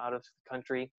transition from out of the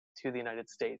country to the United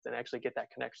States, and actually get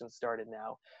that connection started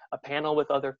now. A panel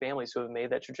with other families who have made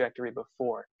that trajectory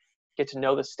before. Get to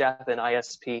know the staff in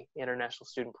ISP, International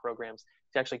Student Programs,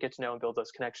 to actually get to know and build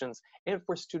those connections. And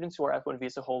for students who are F1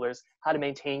 visa holders, how to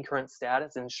maintain current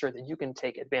status and ensure that you can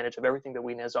take advantage of everything that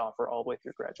Wheaton has to offer all the way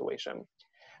through graduation.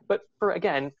 But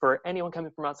for anyone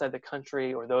coming from outside the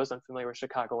country or those unfamiliar with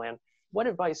Chicagoland, what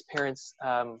advice parents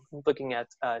looking at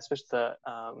especially the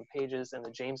Pages and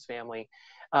the James family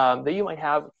that you might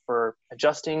have for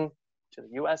adjusting to the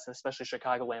US and especially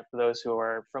Chicagoland for those who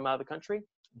are from out of the country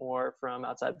or from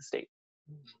outside the state?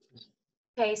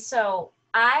 Okay, so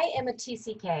I am a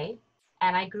TCK,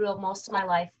 and I grew up most of my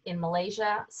life in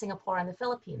Malaysia, Singapore, and the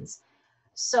Philippines.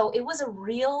 So it was a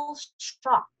real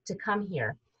shock to come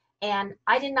here. And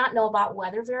I did not know about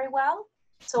weather very well.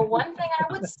 So one thing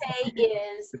I would say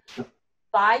is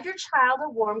buy your child a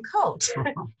warm coat.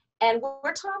 And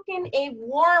we're talking a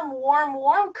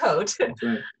warm coat.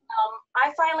 Right.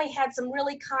 I finally had some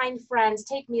really kind friends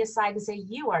take me aside and say,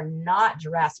 you are not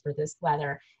dressed for this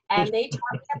weather. And they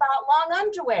taught me about long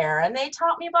underwear, and they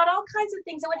taught me about all kinds of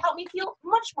things that would help me feel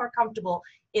much more comfortable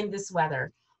in this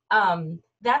weather.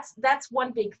 That's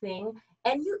one big thing.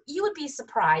 And you would be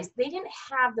surprised. They didn't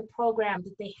have the program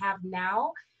that they have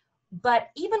now, but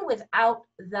even without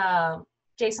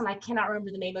Jason, I cannot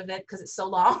remember the name of it because it's so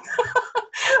long,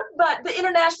 but the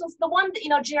internationals, the one,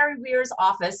 Jerry Weir's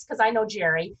office, because I know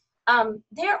Jerry,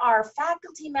 there are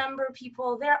faculty member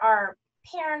people, there are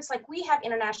parents, like we have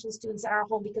international students at our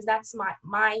home because that's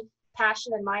my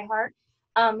passion and my heart.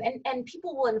 And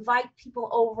people will invite people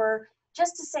over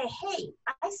just to say, hey,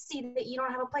 I see that you don't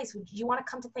have a place. Do you want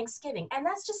to come to Thanksgiving? And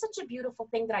that's just such a beautiful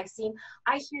thing that I've seen.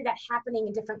 I hear that happening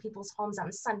in different people's homes on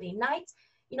Sunday nights.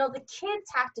 The kids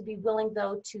have to be willing,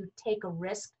 though, to take a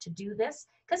risk to do this,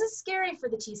 because it's scary for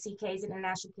the TCKs and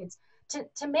international kids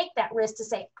to make that risk, to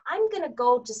say, I'm going to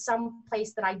go to some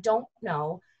place that I don't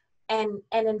know and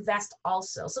invest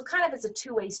also. So kind of it's a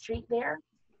two-way street there.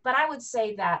 But I would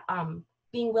say that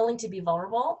being willing to be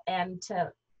vulnerable and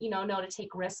to, know to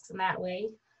take risks in that way,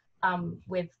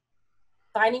 with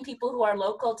finding people who are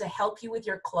local to help you with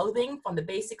your clothing, from the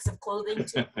basics of clothing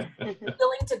to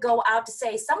willing to go out to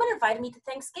say, someone invited me to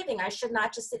Thanksgiving. I should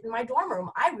not just sit in my dorm room.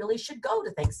 I really should go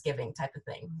to Thanksgiving, type of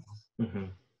thing. Mm-hmm.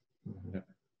 Mm-hmm.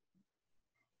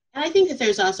 And I think that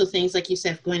there's also things, like you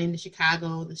said, going into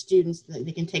Chicago, the students,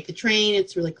 they can take the train.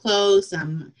 It's really close.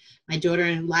 My daughter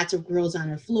and lots of girls on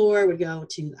her floor would go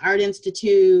to the Art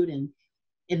Institute, and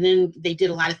then they did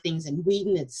a lot of things in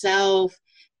Wheaton itself.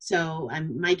 So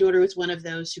my daughter was one of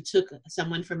those who took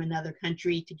someone from another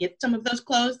country to get some of those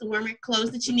clothes, the warmer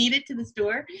clothes that she needed, to the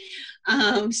store.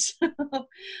 I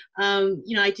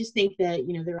just think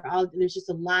that, there's just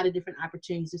a lot of different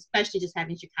opportunities, especially just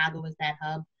having Chicago as that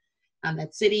hub,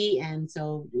 that city. And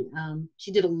so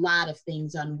she did a lot of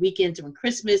things on weekends. Around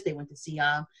Christmas, they went to see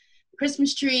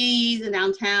Christmas trees in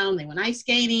downtown. They went ice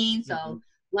skating. So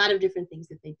a lot of different things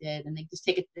that they did, and they just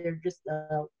they're just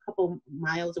a couple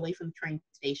miles away from the train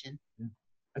station.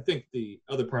 I think the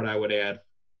other part I would add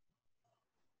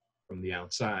from the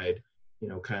outside,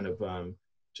 kind of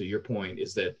to your point,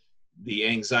 is that the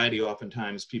anxiety,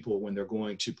 oftentimes people, when they're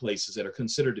going to places that are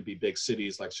considered to be big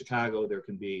cities like Chicago, there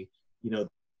can be,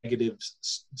 negative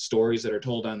stories that are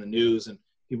told on the news, and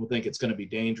people think it's going to be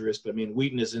dangerous. But I mean,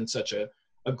 Wheaton is in such a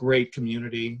great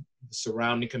community. The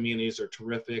surrounding communities are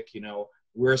terrific.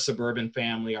 We're a suburban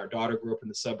family. Our daughter grew up in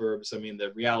the suburbs. I mean,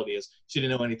 the reality is she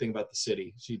didn't know anything about the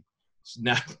city. She's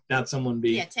not someone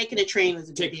being... Yeah, taking a train was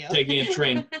a big deal. Taking a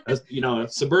train. A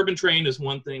suburban train is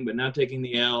one thing, but not taking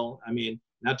the L. I mean,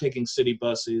 not taking city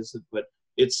buses, but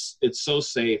it's so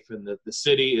safe, and the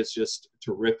city is just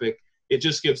terrific. It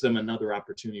just gives them another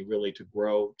opportunity really to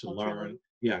grow, to learn.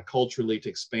 Yeah, culturally, to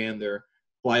expand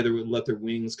let their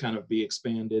wings kind of be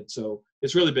expanded. So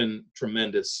it's really been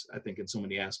tremendous, I think, in so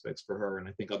many aspects for her, and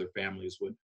I think other families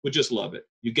would just love it.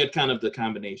 You get kind of the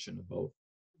combination of both.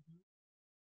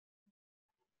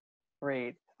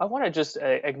 Great. I want to just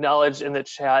acknowledge in the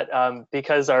chat,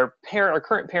 because our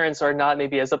current parents are not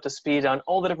maybe as up to speed on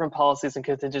all the different policies and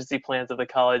contingency plans of the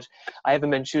college. I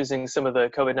haven't been choosing some of the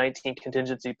COVID-19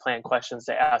 contingency plan questions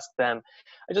to ask them.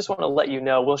 I just want to let you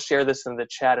know, we'll share this in the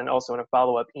chat and also in a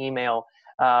follow-up email,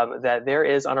 that there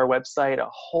is on our website a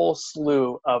whole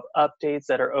slew of updates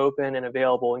that are open and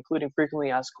available, including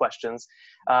frequently asked questions,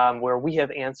 where we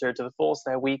have answered to the fullest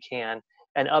that we can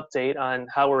an update on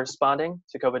how we're responding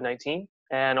to COVID-19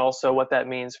 and also what that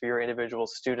means for your individual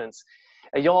students.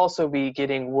 You'll also be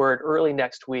getting word early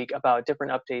next week about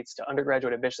different updates to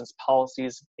undergraduate admissions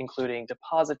policies, including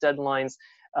deposit deadlines,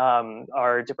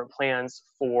 our different plans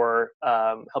for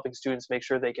helping students make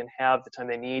sure they can have the time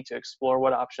they need to explore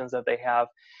what options that they have.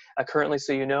 Currently,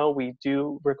 so you know, we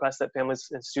do request that families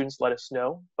and students let us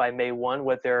know by May 1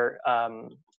 what their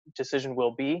decision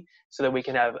will be, so that we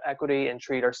can have equity and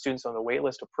treat our students on the wait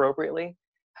list appropriately.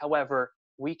 However,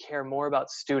 we care more about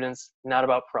students, not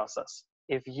about process.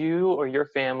 If you or your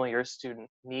family or student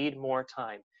need more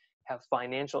time, have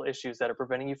financial issues that are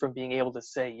preventing you from being able to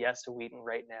say yes to Wheaton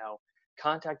right now,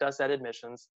 contact us at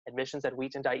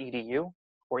admissions@wheaton.edu,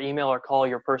 or email or call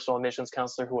your personal admissions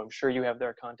counselor, who I'm sure you have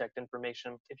their contact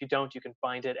information. If you don't, you can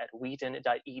find it at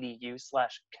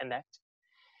wheaton.edu/connect.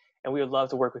 And we would love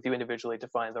to work with you individually to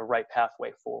find the right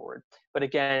pathway forward. But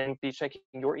again, be checking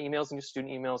your emails and your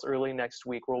student emails early next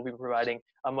week, where we'll be providing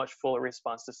a much fuller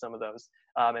response to some of those,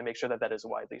 and make sure that that is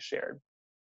widely shared.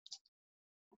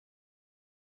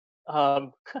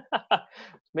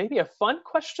 Maybe a fun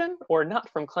question, or not,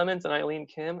 from Clemens and Eileen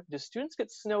Kim. Do students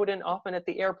get snowed in often at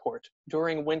the airport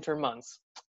during winter months?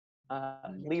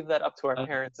 Leave that up to our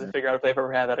parents to figure out if they've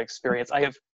ever had that experience.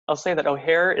 I'll say that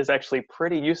O'Hare is actually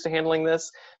pretty used to handling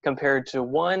this, compared to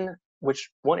one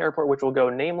airport which will go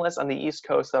nameless on the East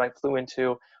Coast that I flew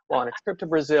into while on a trip to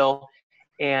Brazil,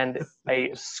 and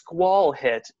a squall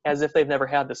hit as if they've never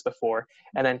had this before,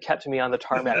 and then kept me on the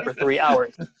tarmac for 3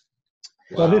 hours.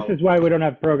 Well, this is why we don't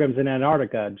have programs in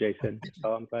Antarctica, Jason.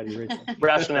 So I'm glad you raised that.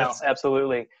 Rationale,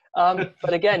 absolutely.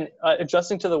 But again,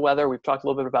 adjusting to the weather, we've talked a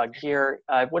little bit about gear.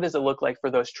 What does it look like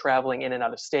for those traveling in and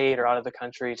out of state or out of the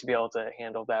country to be able to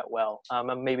handle that well?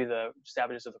 Maybe the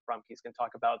Savages of the Frumpies can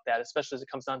talk about that, especially as it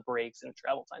comes on breaks and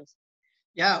travel times.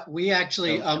 Yeah, we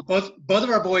actually, both of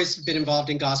our boys have been involved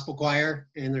in gospel choir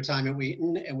in their time at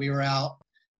Wheaton, and we were out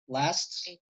last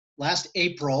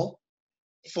April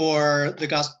for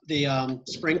the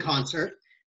spring concert,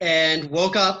 and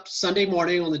woke up Sunday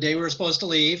morning on the day we were supposed to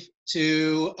leave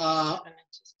to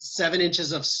 7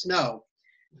 inches of snow,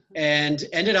 and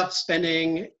ended up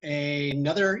spending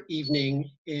another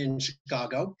evening in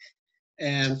Chicago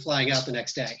and flying out the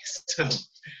next day. So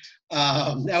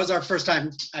That was our first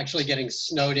time actually getting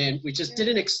snowed in. We just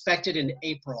didn't expect it in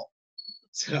April.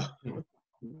 So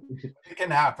It can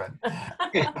happen.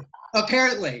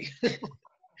 apparently.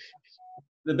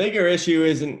 The bigger issue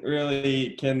isn't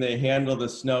really can they handle the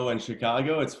snow in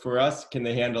Chicago. It's for us, can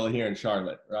they handle it here in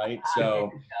Charlotte, right? So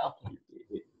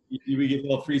we get a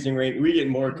little freezing rain. We get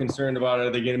more concerned about are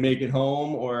they going to make it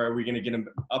home or are we going to get them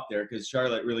up there? Because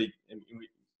Charlotte really,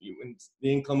 when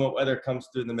the inclement weather comes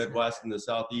through the Midwest and the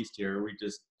Southeast here,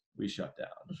 we shut down.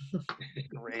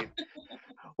 Great.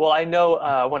 Well, I know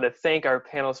I want to thank our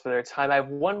panelists for their time. I have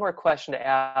one more question to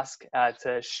ask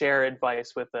to share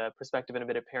advice with the prospective and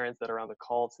admitted parents that are on the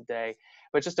call today,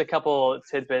 but just a couple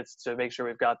tidbits to make sure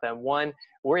we've got them. One,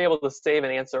 we're able to save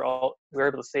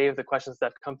the questions that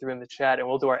have come through in the chat, and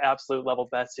we'll do our absolute level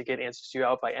best to get answers to you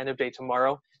out by end of day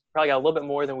tomorrow. Probably got a little bit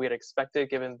more than we had expected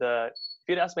given if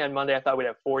you'd asked me on Monday, I thought we'd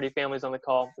have 40 families on the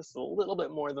call. This is a little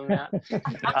bit more than that,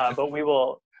 but we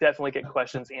will definitely get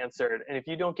questions answered. And if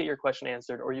you don't get your question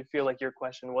answered or you feel like your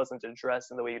question wasn't addressed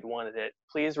in the way you'd wanted it,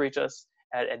 please reach us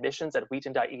at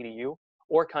admissions@wheaton.edu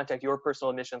or contact your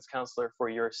personal admissions counselor for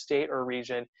your state or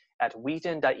region at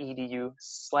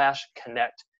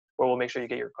wheaton.edu/connect, where we'll make sure you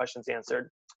get your questions answered.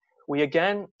 We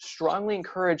again strongly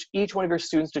encourage each one of your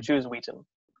students to choose Wheaton.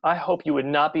 I hope you would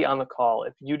not be on the call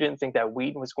if you didn't think that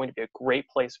Wheaton was going to be a great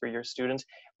place for your students.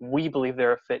 We believe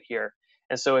they're a fit here.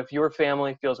 And so if your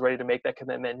family feels ready to make that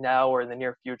commitment now or in the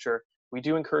near future, we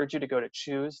do encourage you to go to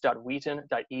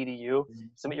choose.wheaton.edu,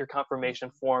 submit your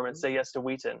confirmation form, and say yes to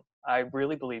Wheaton. I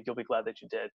really believe you'll be glad that you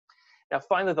did. Now,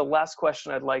 finally, the last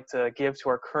question I'd like to give to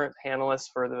our current panelists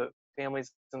for the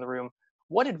families in the room,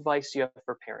 what advice do you have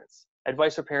for parents?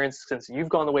 Advice for parents, since you've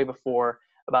gone the way before,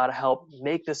 about how to help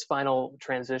make this final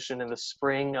transition in the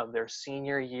spring of their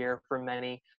senior year for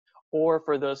many, or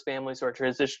for those families who are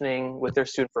transitioning with their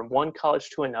student from one college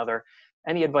to another.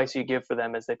 Any advice you give for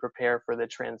them as they prepare for the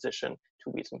transition to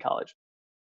Wheaton College?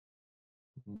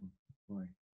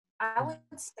 I would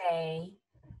say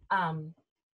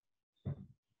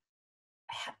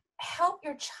help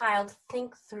your child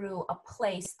think through a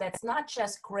place that's not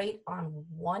just great on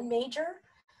one major,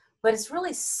 but it's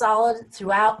really solid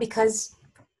throughout, because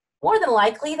more than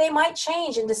likely they might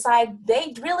change and decide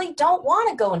they really don't want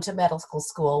to go into medical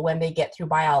school when they get through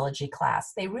biology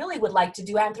class. They really would like to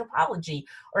do anthropology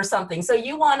or something. So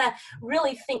you want to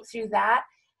really think through that.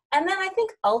 And then I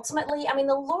think ultimately, I mean,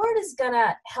 the Lord is going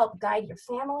to help guide your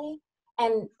family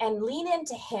and lean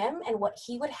into him and what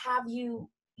he would have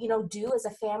you, do as a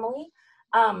family.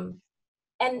 And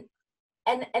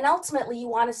ultimately you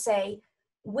want to say,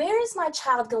 where is my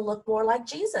child going to look more like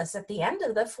Jesus at the end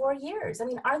of the 4 years? I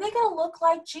mean, are they going to look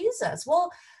like Jesus?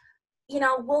 Well,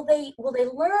 will they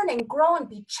learn and grow and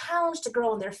be challenged to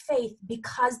grow in their faith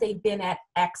because they've been at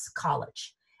X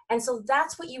college? And so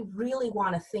that's what you really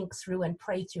want to think through and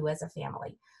pray through as a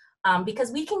family.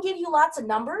 Because we can give you lots of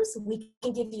numbers, we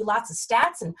can give you lots of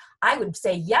stats, and I would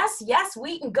say, yes,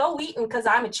 Wheaton, go Wheaton, because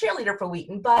I'm a cheerleader for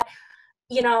Wheaton. But,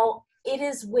 it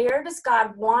is, where does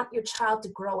God want your child to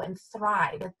grow and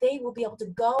thrive, that they will be able to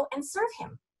go and serve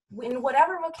him in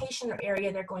whatever vocation or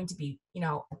area they're going to be,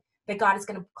 that God is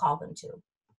going to call them to.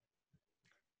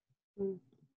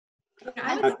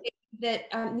 I would say that,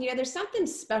 there's something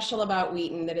special about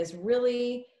Wheaton that is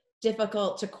really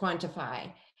difficult to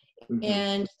quantify. Mm-hmm.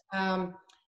 And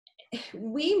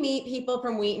we meet people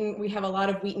from Wheaton. We have a lot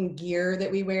of Wheaton gear that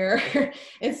we wear.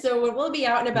 And so when we'll be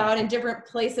out and about in different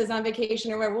places on vacation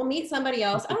or where we'll meet somebody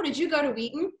else. Oh, did you go to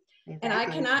Wheaton? And I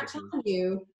cannot tell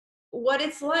you what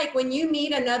it's like when you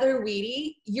meet another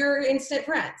Wheatie, you're instant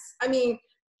friends. I mean,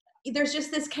 there's just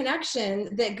this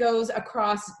connection that goes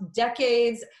across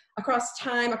decades, across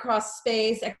time, across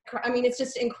space. I mean, it's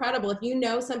just incredible. If you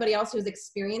know somebody else who's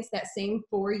experienced that same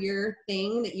 4-year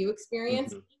thing that you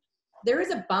experienced, mm-hmm. There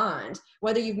is a bond,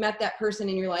 whether you've met that person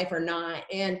in your life or not.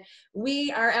 And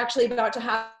we are actually about to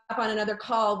hop on another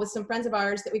call with some friends of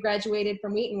ours that we graduated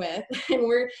from Wheaton with. And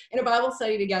we're in a Bible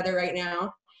study together right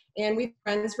now. And we've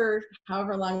been friends for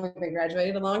however long we've been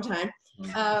graduated, a long time.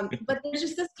 But there's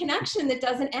just this connection that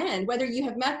doesn't end, whether you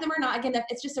have met them or not. Again,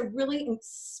 it's just a really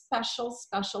special,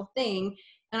 special thing.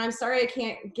 And I'm sorry I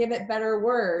can't give it better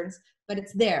words, but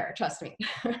it's there. Trust me.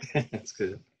 That's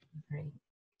good. Great.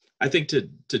 I think to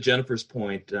Jennifer's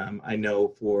point, I know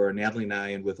for Natalie and I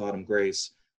and with Autumn Grace,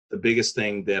 the biggest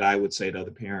thing that I would say to other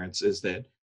parents is that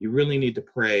you really need to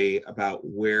pray about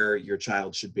where your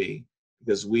child should be,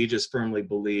 because we just firmly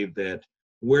believe that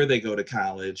where they go to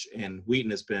college, and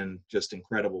Wheaton has been just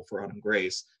incredible for Autumn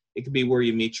Grace, it could be where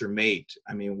you meet your mate.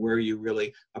 I mean, where you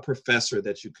really, a professor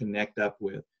that you connect up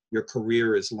with, your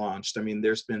career is launched. I mean,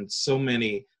 there's been so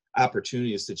many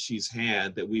opportunities that she's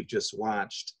had that we've just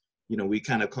watched. You know, we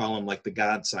kind of call them like the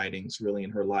God sightings really in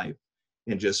her life,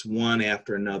 and just one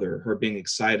after another, her being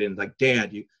excited and like,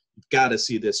 Dad, you've got to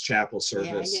see this chapel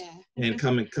service. Yeah. And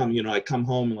come, you know, I come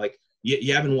home and like,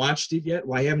 you haven't watched it yet?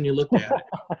 Why haven't you looked at it?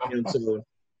 And so, of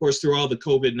course, through all the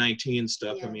COVID-19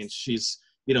 stuff, Yes. I mean, she's,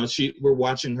 you know, we're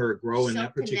watching her grow in So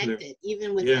that particular. connected,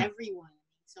 even with Yeah. everyone.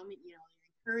 So many, you know,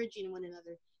 encouraging one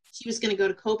another. She was going to go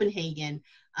to Copenhagen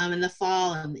in the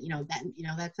fall, and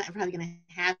that's not probably going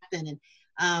to happen. And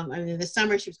I mean, in the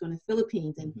summer she was going to the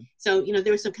Philippines, and so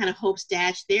there was some kind of hopes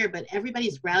dashed there. But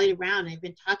everybody's rallied around, and they've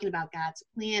been talking about God's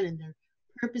plan and their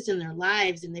purpose in their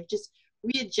lives, and they've just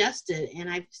readjusted. And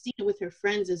I've seen it with her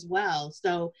friends as well.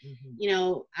 So,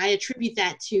 I attribute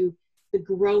that to the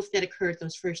growth that occurred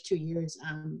those first 2 years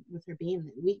with her being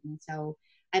at Wheaton. So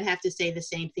I'd have to say the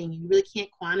same thing. You really can't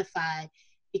quantify,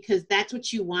 because that's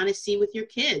what you want to see with your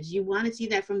kids. You want to see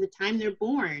that from the time they're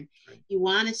born. Right. You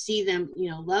want to see them,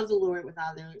 love the Lord with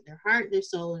all their heart, their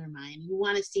soul, and their mind. You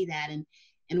want to see that.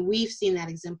 And we've seen that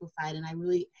exemplified. And I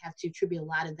really have to attribute a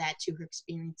lot of that to her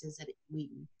experiences at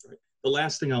Wheaton. Right. The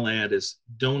last thing I'll add is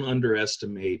don't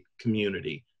underestimate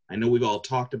community. I know we've all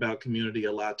talked about community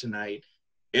a lot tonight.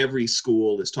 Every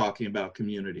school is talking about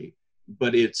community,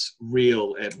 but it's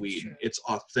real at Wheaton. Sure. It's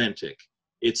authentic.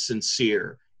 It's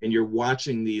sincere. And you're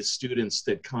watching these students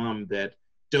that come that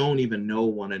don't even know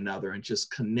one another, and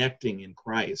just connecting in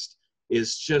Christ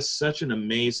is just such an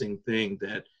amazing thing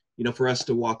that, for us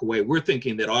to walk away, we're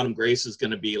thinking that Autumn Grace is going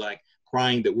to be like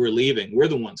crying that we're leaving. We're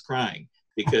the ones crying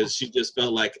because she just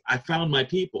felt like, I found my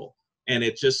people. And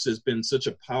it just has been such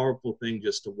a powerful thing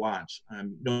just to watch.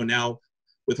 Now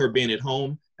with her being at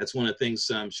home, that's one of the things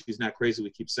she's not crazy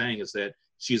we keep saying is that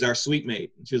she's our sweet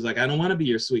mate. And she was like, I don't want to be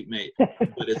your sweet mate.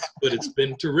 But it's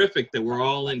been terrific that we're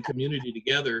all in community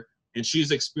together, and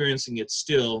she's experiencing it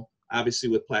still, obviously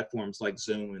with platforms like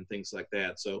Zoom and things like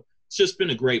that. So it's just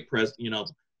been a great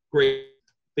great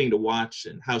thing to watch,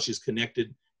 and how she's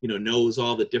connected, knows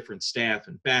all the different staff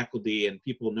and faculty, and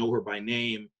people know her by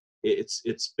name.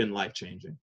 It's been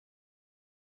life-changing.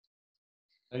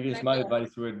 I guess my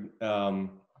advice would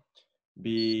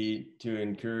be to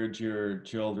encourage your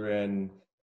children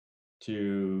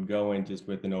to go in just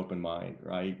with an open mind,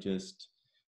 right? Just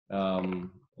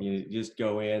just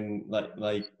go in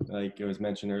like it was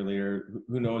mentioned earlier.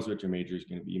 Who knows what your major is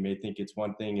going to be? You may think it's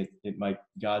one thing.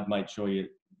 God might show you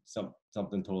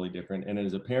something totally different. And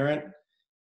as a parent,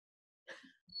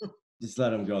 just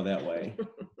let them go that way.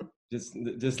 Just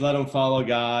let them follow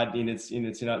God. And it's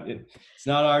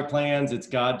not our plans. It's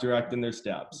God directing their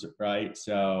steps, right?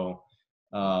 So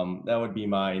that would be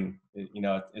mine.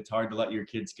 It's hard to let your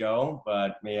kids go,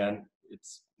 but man,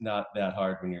 it's not that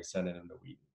hard when you're sending them to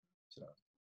Wheaton. So.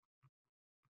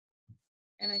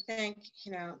 And I think,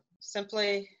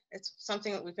 simply it's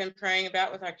something that we've been praying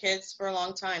about with our kids for a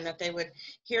long time, that they would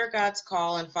hear God's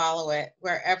call and follow it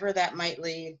wherever that might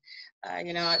lead.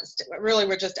 Really,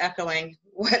 we're just echoing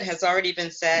what has already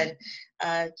been said.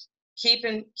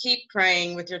 Keep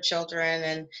praying with your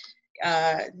children,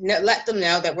 and let them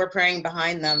know that we're praying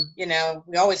behind them.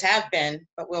 We always have been,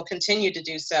 but we'll continue to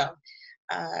do so.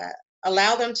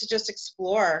 Allow them to just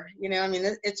explore.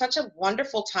 It's such a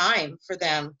wonderful time for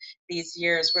them these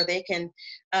years, where they can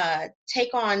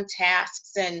take on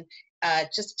tasks and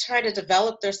just try to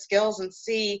develop their skills and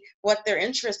see what their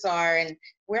interests are and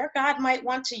where God might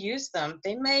want to use them.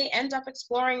 They may end up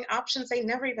exploring options they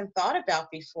never even thought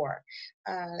about before,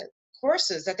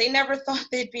 courses that they never thought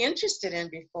they'd be interested in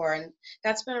before. And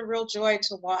that's been a real joy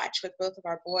to watch with both of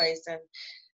our boys. And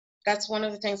that's one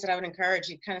of the things that I would encourage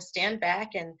you, kind of stand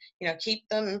back and, keep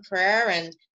them in prayer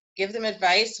and give them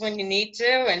advice when you need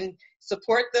to, and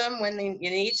support them when you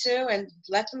need to, and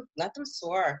let them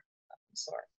soar.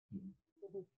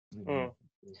 Mm.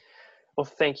 Well,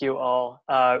 thank you all.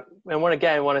 And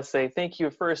I want to say thank you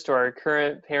first to our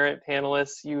current parent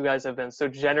panelists. You guys have been so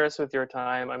generous with your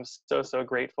time. I'm so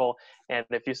grateful. And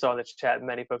if you saw in the chat,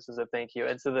 many folks have said thank you.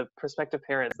 And to the prospective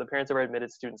parents, the parents of our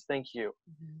admitted students, thank you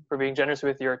for being generous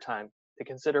with your time to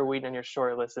consider Wheaton on your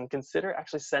short list, and consider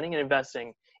actually sending and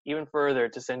investing even further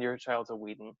to send your child to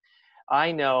Wheaton.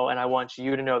 I know, and I want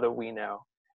you to know that we know,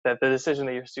 that the decision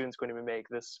that your student's going to make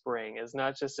this spring is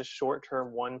not just a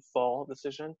short-term one fall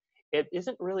decision. It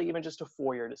isn't really even just a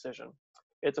 4-year decision.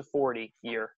 It's a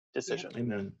 40-year decision. Yeah.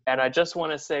 Amen. And I just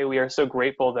want to say we are so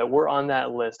grateful that we're on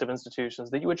that list of institutions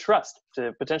that you would trust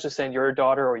to potentially send your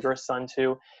daughter or your son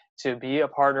to to be a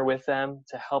partner with them,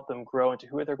 to help them grow into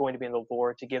who they're going to be in the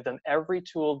Lord, to give them every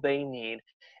tool they need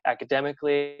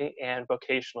academically and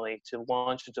vocationally to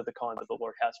launch into the calling that the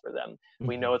Lord has for them.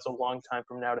 We know it's a long time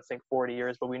from now to think 40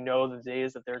 years, but we know the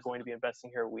days that they're going to be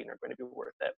investing here at Wheaton are going to be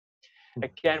worth it.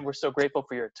 Again, we're so grateful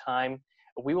for your time.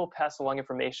 We will pass along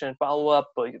information, follow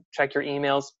up, check your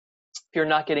emails. If you're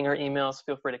not getting our emails,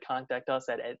 feel free to contact us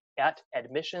at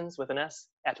admissions with an S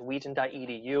at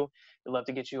wheaton.edu. We'd love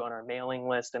to get you on our mailing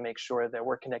list and make sure that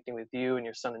we're connecting with you and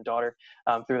your son and daughter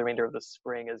through the remainder of the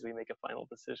spring as we make a final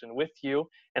decision with you.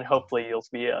 And hopefully you'll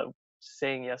be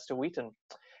saying yes to Wheaton.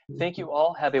 Thank you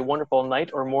all. Have a wonderful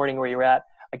night or morning where you're at.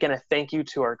 Again, a thank you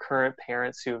to our current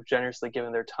parents who have generously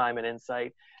given their time and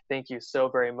insight. Thank you so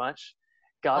very much.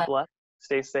 God bless.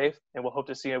 Stay safe, and we'll hope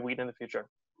to see you at Wheaton in the future.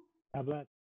 God bless.